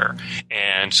figure.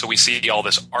 And so we see all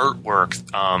this artwork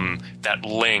that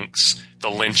links the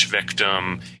lynch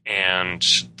victim and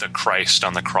the Christ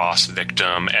on the cross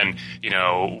victim. And,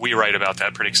 we write about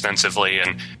that pretty extensively.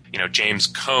 And, James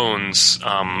Cone's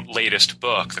latest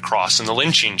book, The Cross and the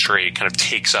Lynching Tree, kind of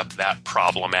takes up that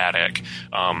problematic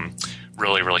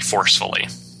really, really forcefully.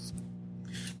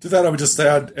 To that, I would just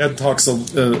add, Ed talks a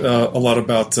lot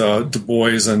about Du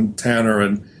Bois and Tanner,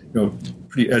 and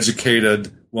pretty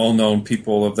educated, well-known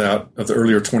people of the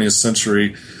earlier 20th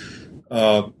century.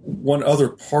 One other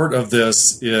part of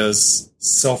this is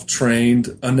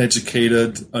self-trained,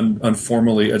 uneducated,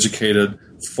 unformally educated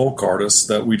folk artists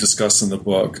that we discuss in the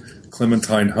book.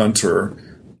 Clementine Hunter,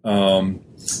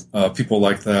 people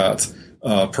like that,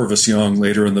 Purvis Young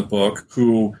later in the book,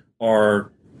 who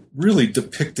are really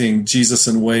depicting Jesus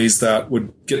in ways that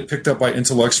would get picked up by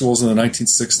intellectuals in the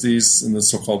 1960s in the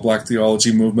so-called Black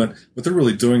theology movement, but they're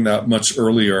really doing that much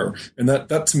earlier. And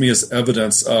that to me is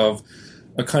evidence of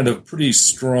a kind of pretty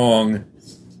strong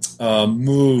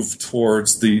move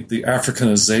towards the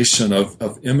Africanization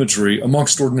of imagery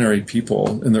amongst ordinary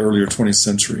people in the earlier 20th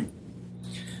century.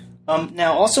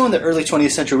 Now, also in the early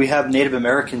 20th century, we have Native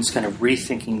Americans kind of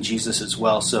rethinking Jesus as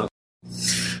well. So,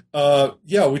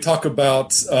 we talk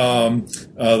about,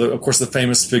 of course, the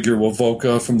famous figure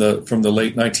Wovoka from the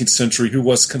late 19th century, who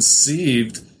was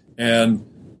conceived and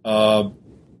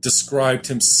described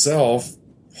himself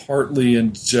partly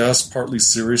in jest, partly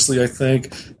seriously, I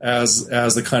think, as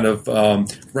the kind of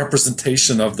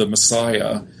representation of the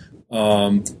Messiah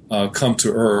come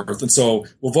to earth. And so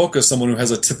Wovoka is someone who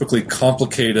has a typically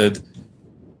complicated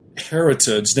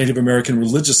heritage, Native American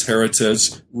religious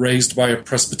heritage, raised by a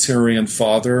Presbyterian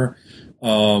father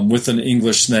with an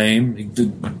English name. He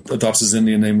adopts his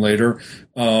Indian name later,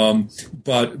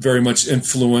 but very much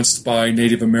influenced by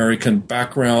Native American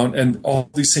background. And all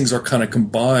these things are kind of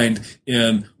combined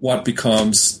in what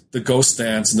becomes the ghost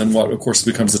dance, and then what, of course,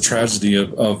 becomes the tragedy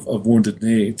of Wounded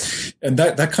Knee. And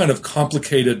that kind of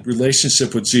complicated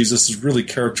relationship with Jesus is really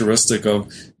characteristic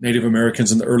of Native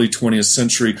Americans in the early 20th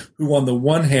century, who on the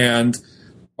one hand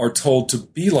are told to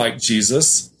be like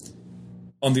Jesus,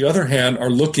 on the other hand are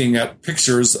looking at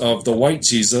pictures of the white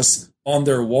Jesus on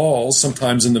their walls,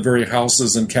 sometimes in the very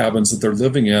houses and cabins that they're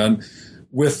living in,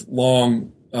 with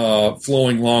long,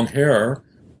 flowing long hair,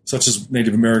 such as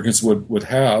Native Americans would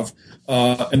have,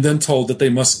 and then told that they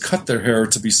must cut their hair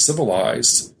to be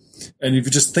civilized. And if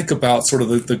you just think about sort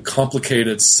of the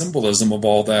complicated symbolism of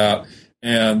all that,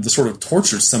 and the sort of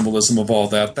tortured symbolism of all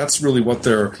that, that's really what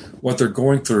they're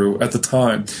going through at the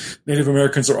time. Native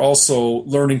Americans are also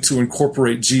learning to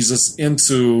incorporate Jesus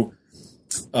into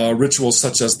rituals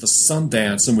such as the sun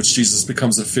dance, in which Jesus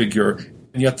becomes a figure.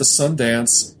 And yet the sun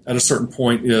dance, at a certain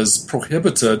point, is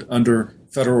prohibited under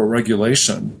federal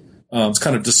regulation. It's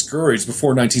kind of discouraged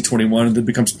before 1921, and then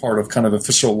becomes part of kind of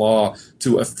official law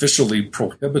to officially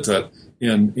prohibit it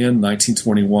in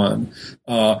 1921.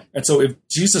 And so if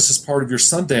Jesus is part of your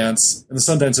Sundance and the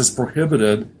Sundance is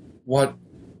prohibited,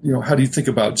 how do you think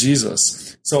about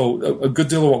Jesus? So a good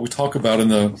deal of what we talk about in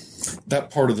that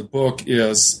part of the book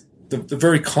is the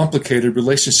very complicated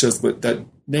relationships that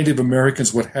Native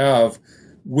Americans would have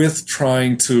with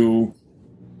trying to,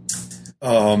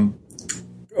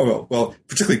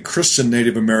 particularly Christian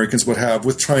Native Americans would have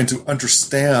with trying to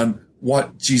understand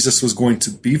what Jesus was going to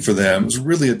be for them. It was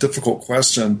really a difficult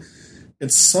question. In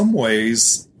some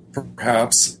ways,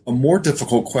 perhaps a more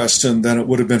difficult question than it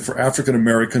would have been for African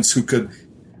Americans, who could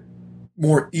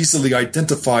more easily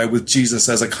identify with Jesus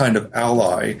as a kind of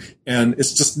ally. And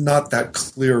it's just not that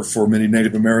clear for many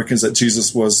Native Americans that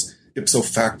Jesus was ipso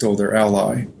facto their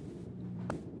ally.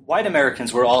 White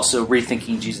Americans were also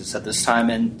rethinking Jesus at this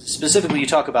time, and specifically you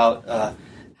talk about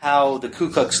how the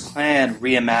Ku Klux Klan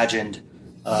reimagined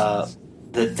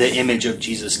the image of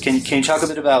Jesus. Can you talk a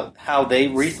bit about how they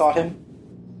rethought him?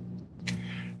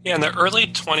 Yeah, in the early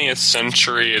 20th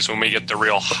century is when we get the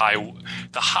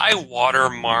high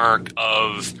watermark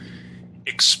of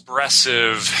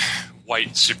expressive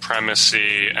white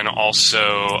supremacy, and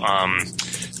also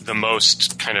the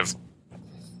most kind of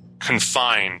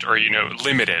confined or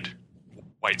limited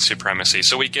white supremacy.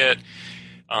 So we get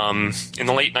in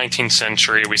the late 19th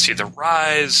century, we see the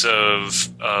rise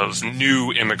of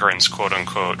new immigrants, quote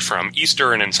unquote, from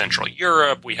Eastern and Central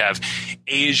Europe. We have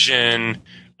Asian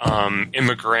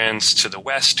immigrants to the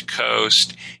West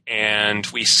Coast, and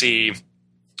we see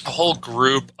a whole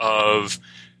group of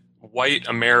white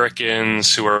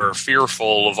Americans who are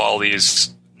fearful of all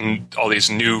these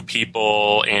new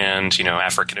people, and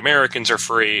African Americans are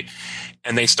free,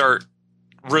 and they start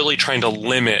really trying to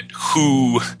limit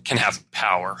who can have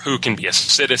power, who can be a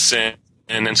citizen,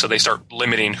 and so they start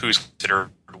limiting who's considered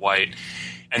white.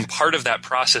 And part of that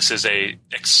process is a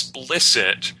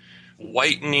explicit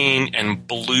whitening and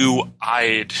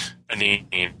blue-eyed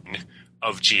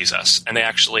of Jesus. And they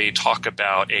actually talk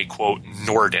about a, quote,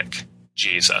 Nordic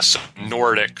Jesus. So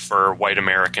Nordic for white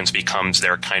Americans becomes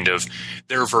their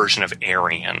version of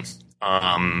Aryan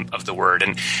of the word.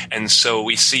 And so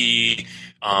we see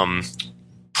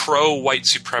pro-white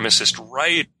supremacist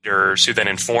writers who then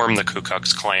inform the Ku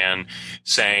Klux Klan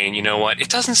saying, you know what, it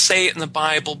doesn't say it in the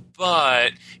Bible,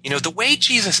 but, the way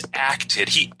Jesus acted,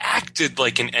 he acted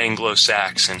like an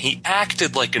Anglo-Saxon, he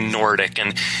acted like a Nordic,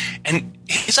 and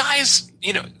his eyes,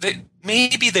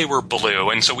 maybe they were blue.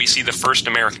 And so we see the first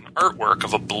American artwork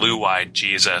of a blue-eyed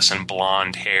Jesus and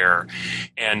blonde hair.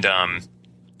 And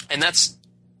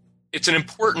it's an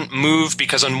important move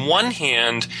because on one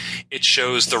hand, it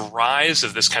shows the rise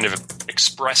of this kind of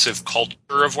expressive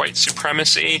culture of white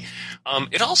supremacy.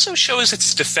 It also shows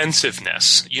its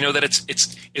defensiveness,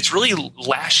 that it's really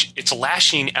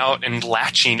lashing out and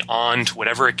latching on to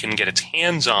whatever it can get its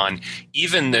hands on.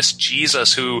 Even this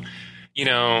Jesus who,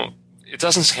 it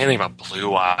doesn't say anything about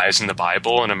blue eyes in the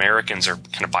Bible, and Americans are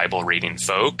kind of Bible reading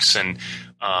folks, and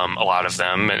a lot of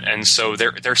them, and so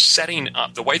they're setting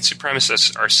up. The white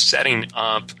supremacists are setting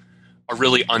up a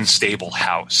really unstable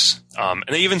house, and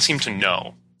they even seem to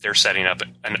know they're setting up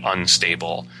an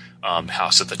unstable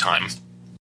house at the time.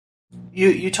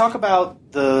 You talk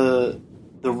about the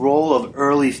role of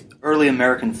early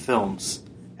American films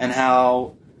and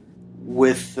how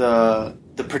with the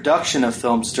production of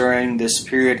films during this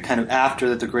period, kind of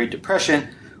after the Great Depression,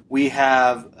 we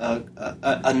have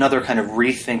another kind of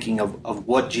rethinking of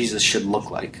what Jesus should look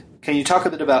like. Can you talk a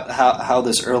bit about how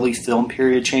this early film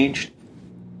period changed?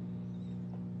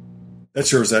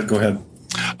 That's yours, Ed. Go ahead.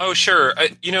 Oh, sure.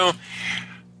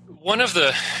 One of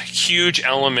the huge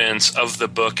elements of the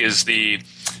book is the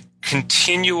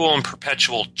continual and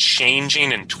perpetual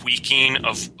changing and tweaking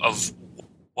of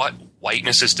what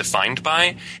whiteness is defined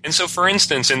by. And so, for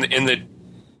instance, in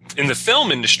the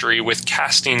film industry with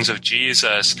castings of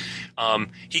Jesus,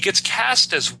 he gets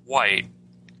cast as white,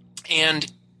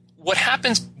 and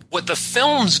what the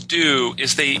films do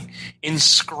is they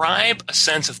inscribe a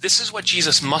sense of this is what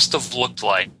Jesus must have looked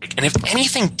like, and if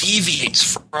anything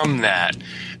deviates from that,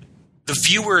 the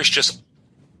viewer is just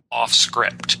off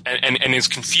script and is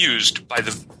confused by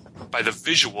the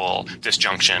visual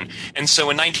disjunction. And so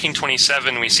in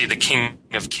 1927, we see The King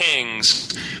of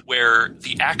Kings, where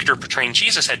the actor portraying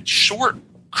Jesus had short,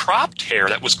 cropped hair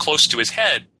that was close to his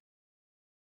head.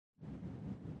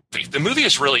 The movie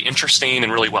is really interesting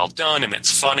and really well done, and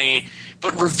it's funny,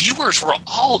 but reviewers were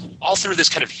all through this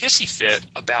kind of hissy fit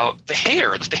about the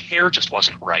hair, that the hair just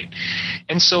wasn't right.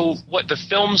 And so what the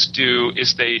films do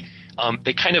is they're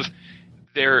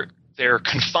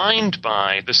confined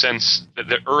by the sense that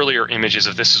the earlier images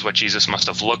of this is what Jesus must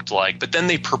have looked like, but then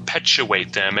they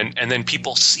perpetuate them, and then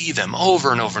people see them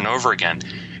over and over and over again.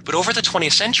 But over the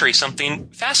 20th century, something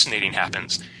fascinating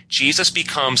happens. Jesus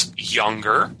becomes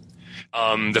younger.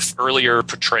 The earlier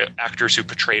actors who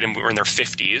portrayed him were in their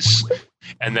 50s,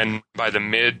 and then by the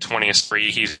mid-20th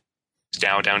century, he's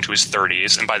down to his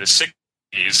 30s, and by the 60s,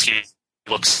 he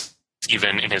looks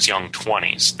even in his young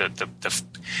 20s, the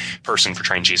person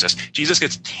portraying Jesus. Jesus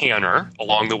gets tanner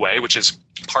along the way, which is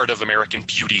part of American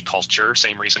beauty culture.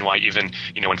 Same reason why even,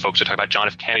 when folks would talk about John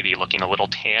F. Kennedy looking a little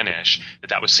tannish,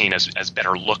 that was seen as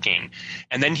better looking.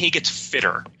 And then he gets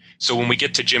fitter. So when we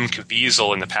get to Jim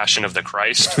Caviezel in The Passion of the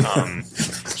Christ, when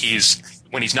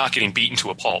he's not getting beaten to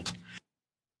a pulp,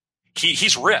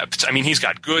 he's ripped. I mean, he's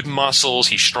got good muscles.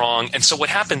 He's strong. And so what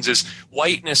happens is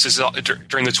whiteness is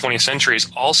during the 20th century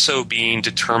is also being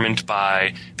determined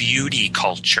by beauty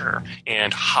culture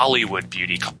and Hollywood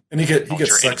beauty culture. And he gets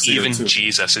sexier, and even too.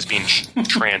 Jesus is being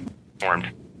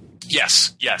transformed.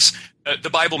 Yes. The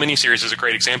Bible miniseries is a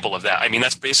great example of that. I mean,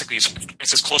 that's basically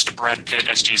it's as close to Brad Pitt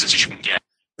as Jesus as you can get.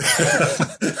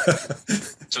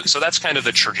 So that's kind of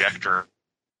the trajectory.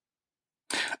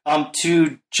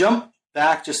 To jump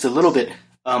back just a little bit,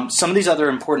 some of these other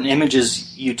important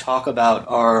images you talk about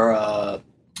are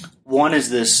one is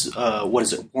this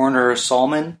Warner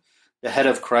Sallman, the head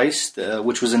of Christ,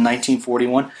 which was in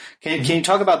 1941. Can you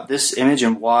talk about this image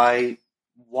and why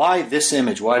this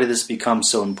image? Why did this become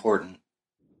so important?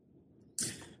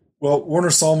 Well, Warner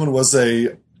Sallman was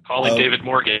Calling David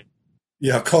Morgan.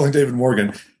 Yeah, calling David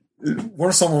Morgan.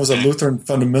 Warner Sallman was a Lutheran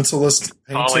fundamentalist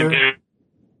painter.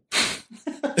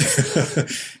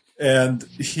 And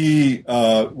he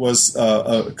was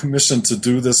commissioned to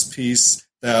do this piece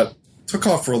that took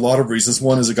off for a lot of reasons.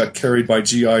 One is it got carried by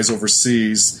GIs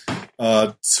overseas.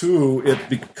 Two, it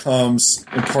becomes,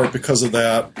 in part because of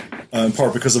that, in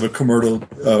part because of a commercial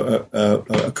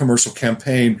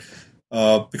campaign,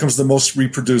 becomes the most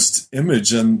reproduced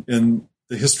image in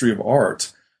the history of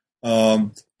art.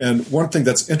 And one thing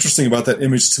that's interesting about that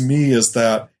image to me is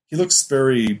that he looks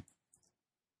very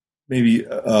maybe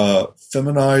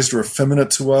feminized or effeminate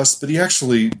to us, but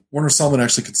Warner Sallman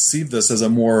actually conceived this as a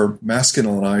more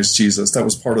masculinized Jesus. That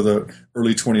was part of the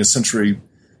early 20th century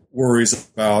worries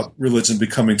about religion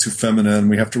becoming too feminine.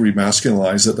 We have to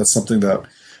remasculinize it. That's something that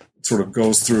sort of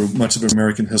goes through much of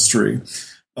American history.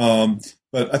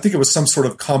 But I think it was some sort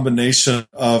of combination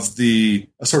of a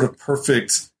sort of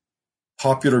perfect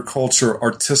popular culture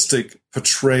artistic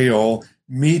portrayal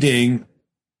meeting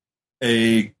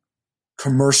a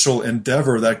commercial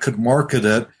endeavor that could market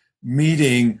it,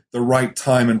 meeting the right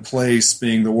time and place,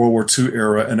 being the World War II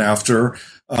era and after,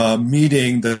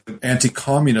 meeting the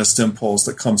anti-communist impulse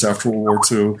that comes after World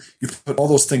War II. You put all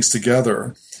those things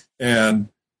together, and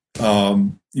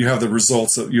you have the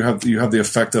results. You have the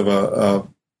effect of a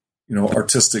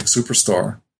artistic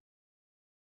superstar.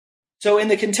 So in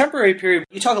the contemporary period,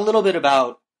 you talk a little bit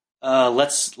about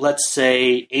let's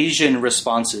say Asian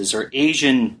responses or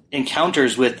Asian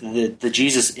encounters with the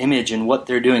Jesus image and what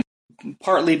they're doing,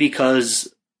 partly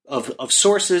because of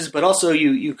sources, but also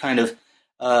you kind of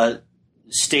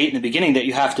state in the beginning that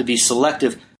you have to be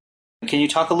selective. Can you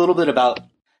talk a little bit about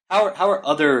how are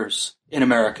others in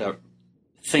America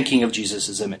thinking of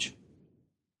Jesus' image?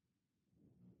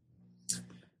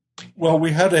 Well,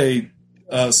 we had a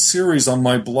series on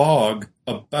my blog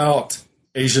about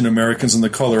Asian Americans and the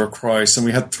color of Christ, and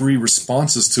we had 3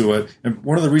 responses to it. And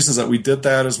one of the reasons that we did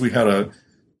that is we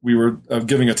were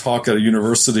giving a talk at a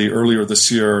university earlier this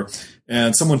year,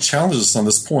 and someone challenged us on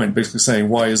this point, basically saying,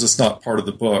 "Why is this not part of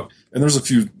the book?" And there's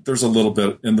a little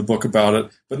bit in the book about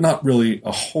it, but not really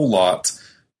a whole lot.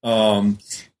 And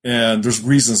there's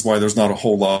reasons why there's not a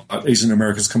whole lot. Asian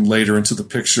Americans come later into the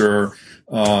picture,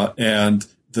 and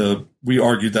we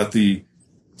argued that the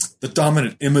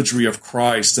dominant imagery of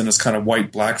Christ in his kind of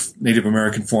white, black, Native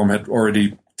American form had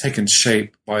already taken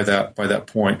shape by that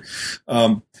point.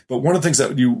 But one of the things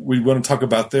that we want to talk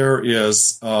about there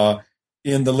is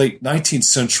in the late 19th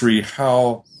century,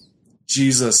 how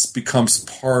Jesus becomes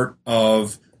part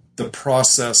of the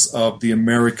process of the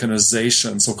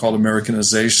Americanization, so-called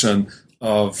Americanization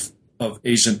of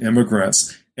Asian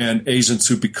immigrants and Asians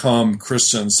who become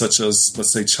Christians, such as,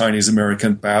 let's say, Chinese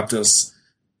American Baptists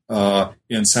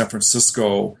in San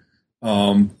Francisco.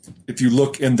 If you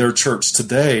look in their church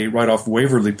today, right off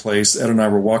Waverly Place, Ed and I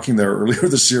were walking there earlier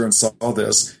this year and saw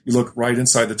this. You look right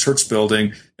inside the church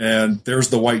building, and there's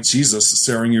the white Jesus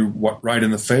staring you right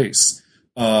in the face.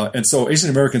 And so Asian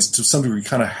Americans, to some degree,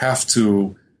 kind of have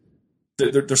to,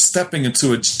 they're stepping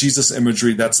into a Jesus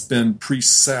imagery that's been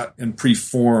preset and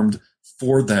preformed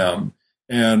for them.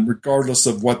 And regardless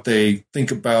of what they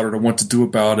think about it or want to do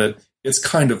about it, it's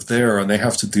kind of there, and they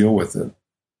have to deal with it.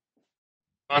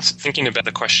 I was thinking about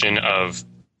the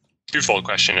twofold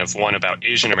question of one about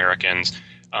Asian Americans,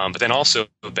 but then also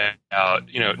about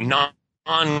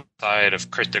non-side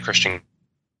of the Christian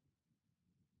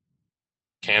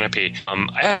canopy.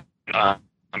 I have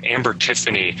Amber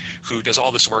Tiffany, who does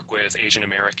all this work with Asian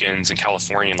Americans in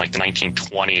California in like the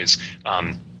 1920s.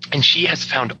 And she has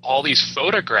found all these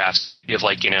photographs of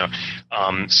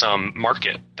some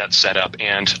market that's set up.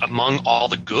 And among all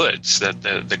the goods that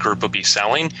the group will be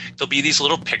selling, there'll be these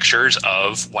little pictures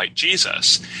of white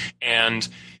Jesus. And,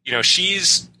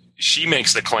 she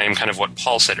makes the claim, kind of what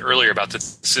Paul said earlier about that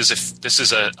this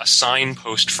is a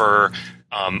signpost for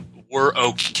we're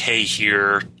okay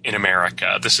here in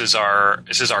America. This is our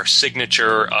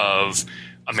signature of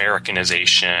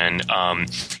Americanization.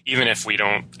 Even if we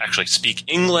don't actually speak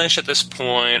English at this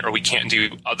point, or we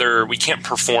can't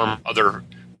perform other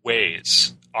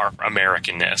ways our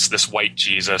Americanness, this white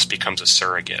Jesus becomes a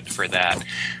surrogate for that.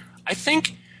 I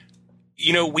think,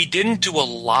 we didn't do a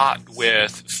lot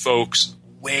with folks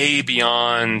way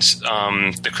beyond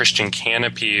the Christian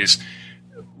canopies.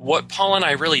 What Paul and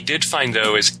I really did find,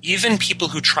 though, is even people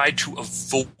who tried to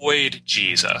avoid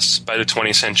Jesus by the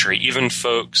 20th century, even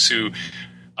folks who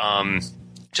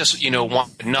just,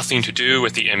 wanted nothing to do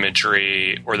with the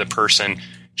imagery or the person,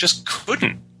 just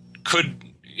couldn't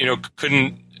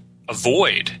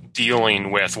avoid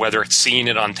dealing with, whether it's seeing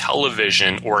it on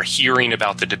television or hearing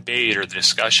about the debate or the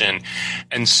discussion.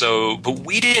 And so, but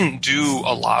we didn't do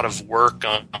a lot of work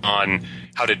on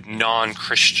how did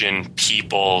non-Christian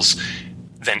peoples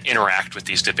then interact with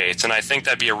these debates. And I think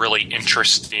that'd be a really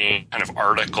interesting kind of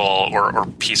article or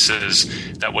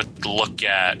pieces that would look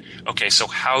at, okay, so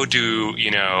how do,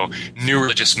 new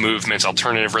religious movements,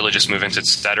 alternative religious movements, et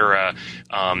cetera,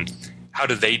 how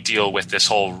do they deal with this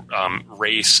whole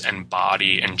race and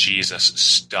body and Jesus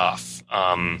stuff,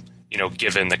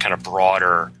 given the kind of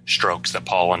broader strokes that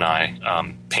Paul and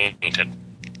I painted?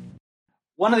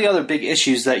 One of the other big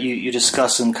issues that you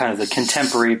discuss in kind of the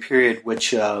contemporary period,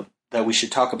 which that we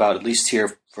should talk about, at least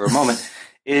here for a moment,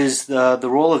 is the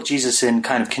role of Jesus in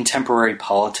kind of contemporary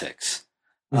politics.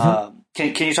 Mm-hmm.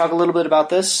 Can you talk a little bit about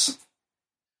this?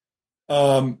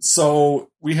 So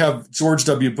we have George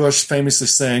W. Bush famously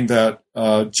saying that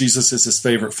Jesus is his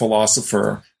favorite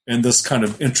philosopher, and this kind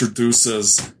of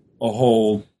introduces a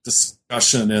whole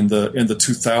discussion in the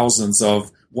 2000s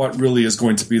of what really is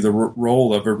going to be the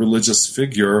role of a religious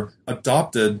figure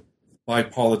adopted by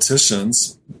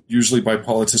politicians, usually by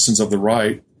politicians of the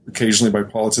right, occasionally by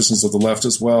politicians of the left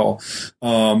as well.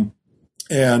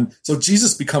 And so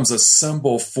Jesus becomes a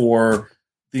symbol for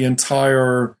the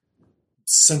entire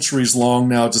centuries-long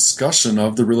now discussion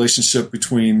of the relationship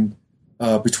between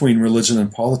religion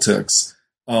and politics.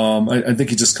 I think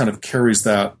he just kind of carries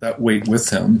that weight with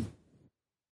him.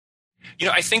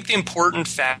 I think the important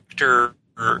factor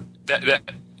that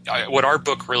what our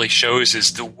book really shows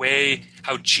is the way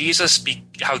how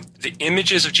how the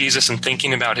images of Jesus and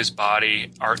thinking about his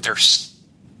body they're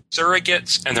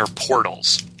surrogates and they're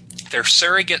portals. They're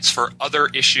surrogates for other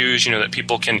issues, that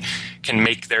people can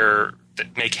make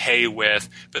hay with,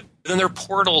 but then they're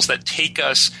portals that take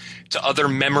us to other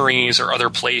memories or other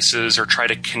places or try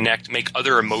to make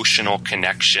other emotional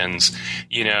connections,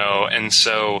 and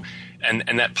so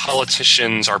and that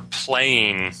politicians are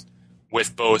playing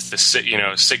with both the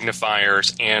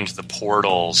signifiers and the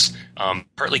portals,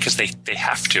 partly because they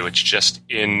have to.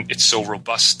 It's so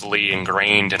robustly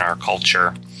ingrained in our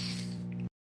culture.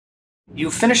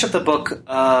 You finish up the book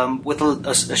with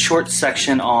a short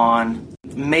section on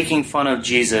making fun of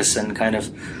Jesus and kind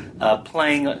of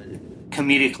playing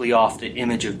comedically off the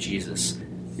image of Jesus.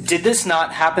 Did this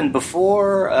not happen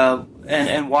before?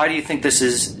 And why do you think this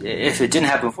is, if it didn't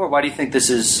happen before, why do you think this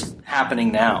is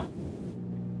happening now?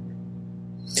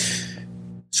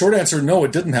 Short answer, no,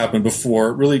 it didn't happen before.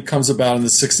 It really comes about in the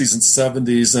 60s and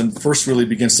 70s and first really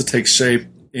begins to take shape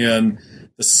in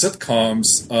the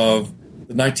sitcoms of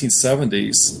the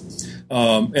 1970s.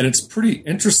 And it's pretty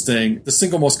interesting. The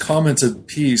single most commented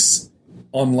piece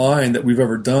online that we've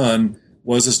ever done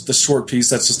was just the short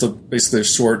piece. That's just basically a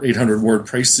short 800-word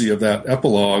précis of that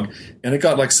epilogue. And it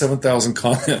got like 7,000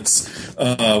 comments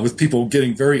with people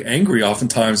getting very angry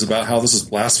oftentimes about how this is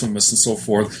blasphemous and so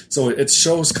forth. So it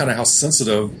shows kind of how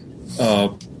sensitive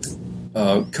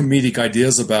comedic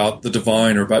ideas about the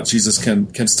divine or about Jesus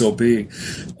can still be.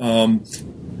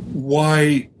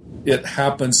 Why it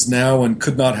happens now and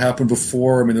could not happen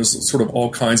before, I mean, there's sort of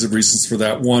all kinds of reasons for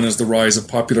that. One is the rise of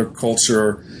popular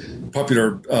culture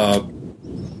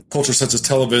such as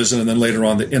television, and then later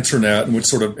on the internet, in which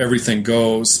sort of everything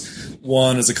goes.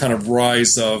 One is a kind of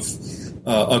rise of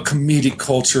a comedic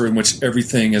culture in which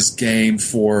everything is game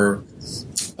for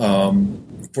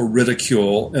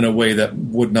ridicule in a way that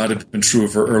would not have been true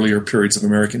for earlier periods of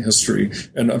American history.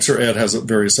 And I'm sure Ed has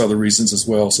various other reasons as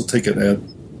well. So take it, Ed.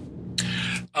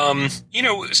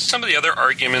 Some of the other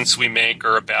arguments we make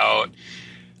are about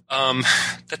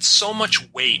that so much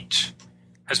weight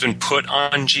has been put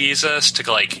on Jesus to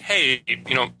hey,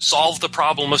 solve the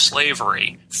problem of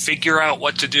slavery, figure out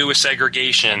what to do with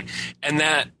segregation, and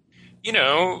that,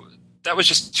 that was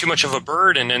just too much of a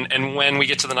burden. And when we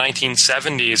get to the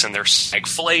 1970s and there's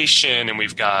stagflation and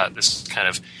we've got this kind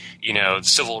of,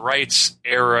 civil rights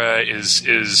era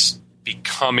is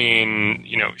becoming,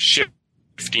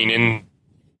 shifting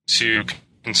into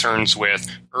concerns with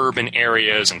urban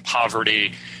areas and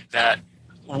poverty, that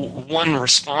one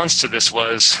response to this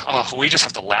was, oh, we just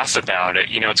have to laugh about it.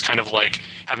 It's kind of like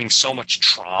having so much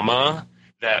trauma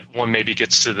that one maybe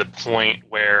gets to the point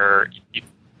where you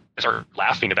start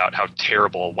laughing about how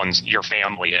terrible your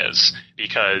family is,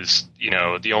 because,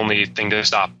 the only thing to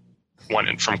stop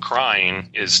one from crying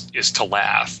is to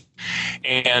laugh.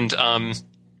 And,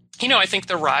 I think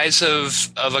the rise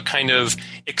of a kind of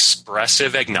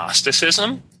expressive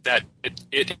agnosticism, that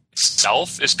it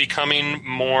itself is becoming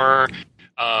more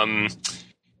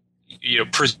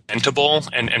presentable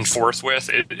and forthwith.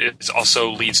 It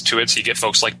also leads to it. So you get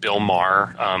folks like Bill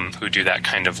Maher who do that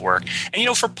kind of work.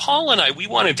 And, for Paul and I, we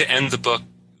wanted to end the book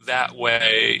that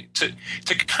way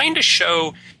to kind of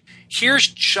show, here's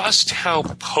just how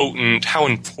potent, how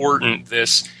important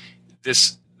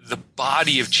the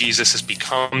body of Jesus has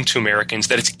become to Americans,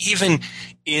 that it's even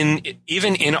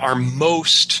in our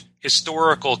most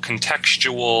historical,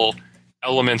 contextual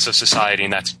elements of society,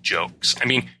 and that's jokes. I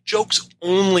mean, jokes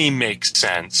only make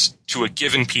sense to a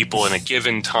given people in a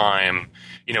given time,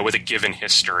 with a given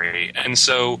history. And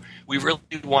so we really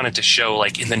wanted to show,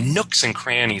 like, in the nooks and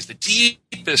crannies, the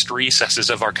deepest recesses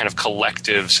of our kind of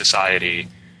collective society,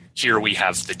 here we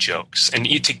have the jokes. And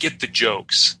to get the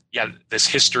jokes, this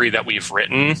history that we've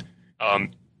written,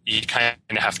 you kind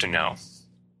of have to know.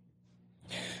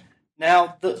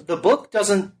 Now, the book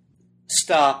doesn't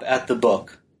stop at the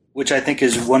book, which I think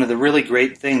is one of the really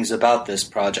great things about this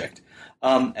project.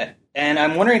 And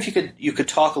I'm wondering if you could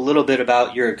talk a little bit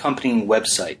about your accompanying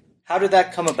website. How did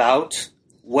that come about?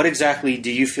 What exactly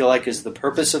do you feel like is the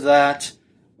purpose of that?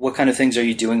 What kind of things are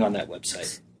you doing on that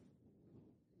website?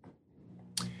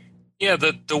 Yeah,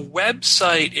 the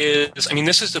website is,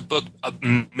 this is a book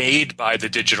made by the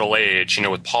digital age,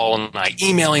 with Paul and I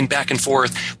emailing back and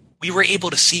forth. We were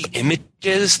able to see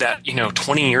images that,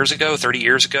 20 years ago, 30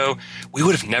 years ago, we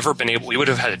would have never been able, we would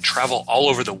have had to travel all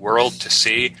over the world to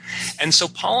see. And so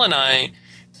Paul and I,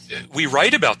 we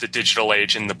write about the digital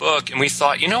age in the book, and we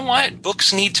thought, you know what,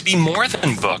 books need to be more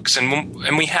than books.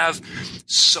 And we have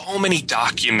so many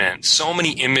documents, so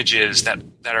many images that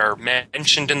are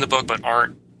mentioned in the book but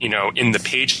aren't, in the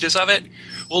pages of it.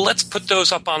 Well, let's put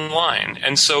those up online.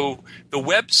 And so the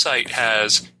website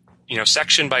has,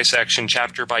 section by section,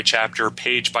 chapter by chapter,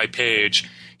 page by page.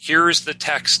 Here's the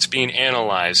text being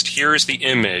analyzed. Here's the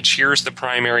image. Here's the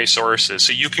primary sources.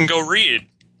 So you can go read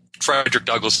Frederick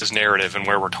Douglass's narrative and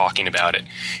where we're talking about it.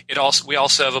 We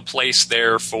also have a place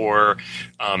there for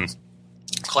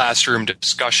classroom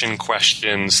discussion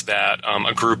questions that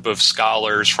a group of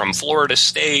scholars from Florida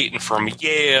State and from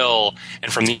Yale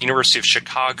and from the University of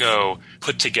Chicago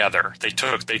put together. They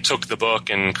took the book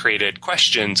and created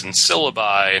questions and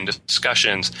syllabi and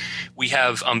discussions. We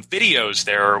have videos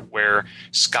there where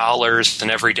scholars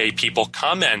and everyday people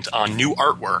comment on new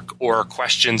artwork or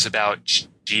questions about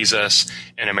Jesus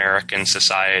in American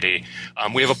society.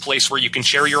 We have a place where you can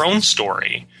share your own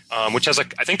story, which has,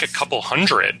 I think, a couple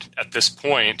hundred at this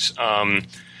point,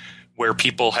 where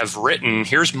people have written,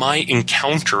 here's my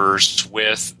encounters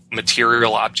with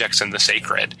material objects and the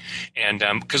sacred. And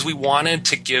because we wanted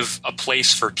to give a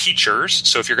place for teachers,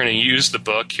 so if you're going to use the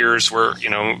book, here's where, you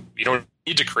don't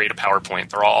need to create a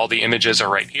PowerPoint. All the images are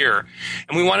right here.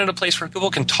 And we wanted a place where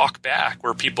people can talk back,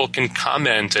 where people can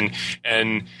comment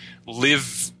and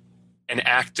live and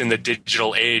act in the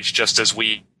digital age just as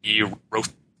we wrote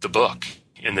the book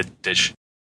in the digital.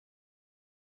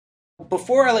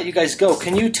 Before I let you guys go,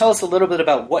 can you tell us a little bit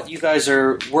about what you guys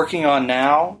are working on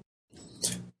now?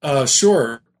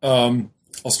 Sure. I'll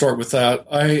start with that.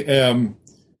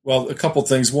 A couple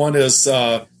things. One is,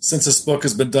 since this book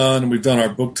has been done and we've done our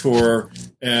book tour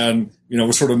and,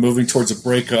 we're sort of moving towards a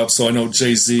breakup. So I know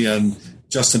Jay-Z and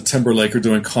Justin Timberlake are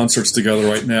doing concerts together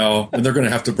right now, and they're going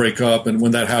to have to break up. And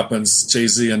when that happens,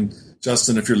 Jay-Z and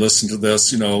Justin, if you're listening to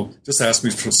this, just ask me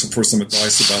for some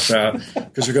advice about that,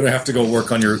 because you're going to have to go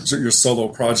work on your solo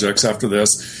projects after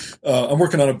this. I'm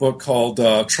working on a book called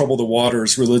Trouble the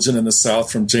Waters, Religion in the South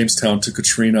from Jamestown to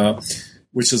Katrina,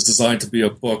 which is designed to be a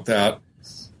book that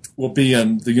will be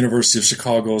in the University of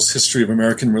Chicago's History of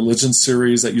American Religion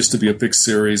series. That used to be a big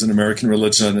series in American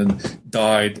religion and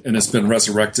died, and it's been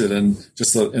resurrected in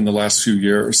the last few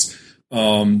years.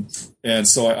 And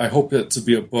so I hope it to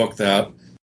be a book that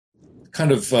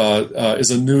kind of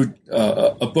is a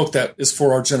book that is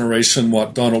for our generation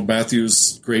what Donald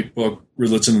Matthews' great book,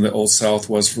 Religion in the Old South,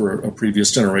 was for a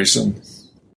previous generation.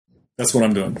 That's what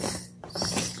I'm doing.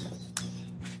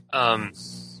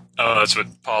 That's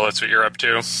what you're up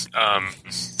to. I'm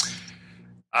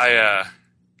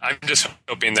just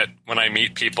hoping that when I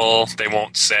meet people, they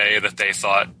won't say that they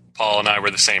thought Paul and I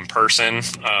were the same person,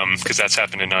 because that's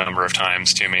happened a number of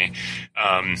times to me.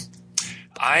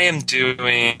 I am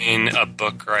doing a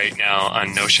book right now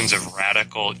on notions of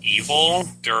radical evil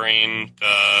during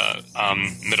the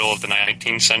middle of the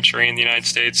 19th century in the United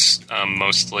States,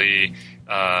 mostly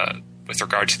with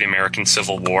regard to the American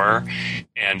Civil War.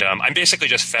 And I'm basically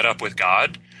just fed up with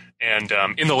God and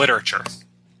in the literature.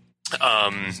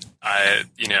 I'm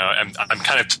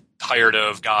kind of tired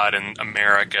of God in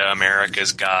America,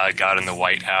 America's God, God in the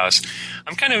White House.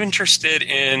 I'm kind of interested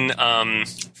in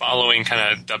following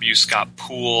kind of W. Scott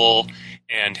Poole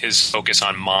and his focus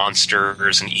on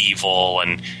monsters and evil,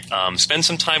 and spend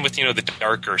some time with, the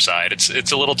darker side.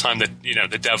 It's a little time that,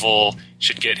 the devil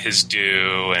should get his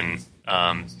due, and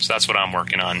so that's what I'm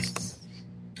working on.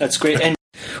 That's great. And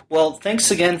well,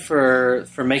 thanks again for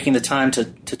making the time to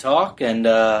talk, and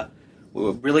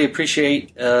we really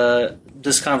appreciate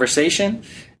this conversation.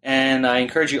 And I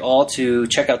encourage you all to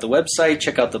check out the website,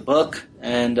 check out the book,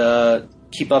 and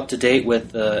keep up to date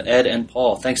with Ed and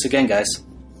Paul. Thanks again, guys.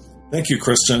 Thank you,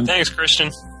 Christian. Thanks,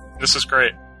 Christian. This is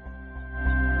great.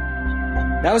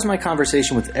 That was my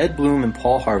conversation with Ed Blum and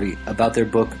Paul Harvey about their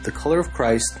book, The Color of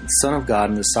Christ, the Son of God,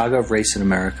 and the Saga of Race in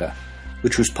America,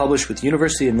 which was published with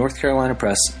University of North Carolina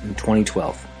Press in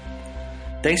 2012.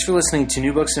 Thanks for listening to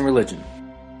New Books in Religion.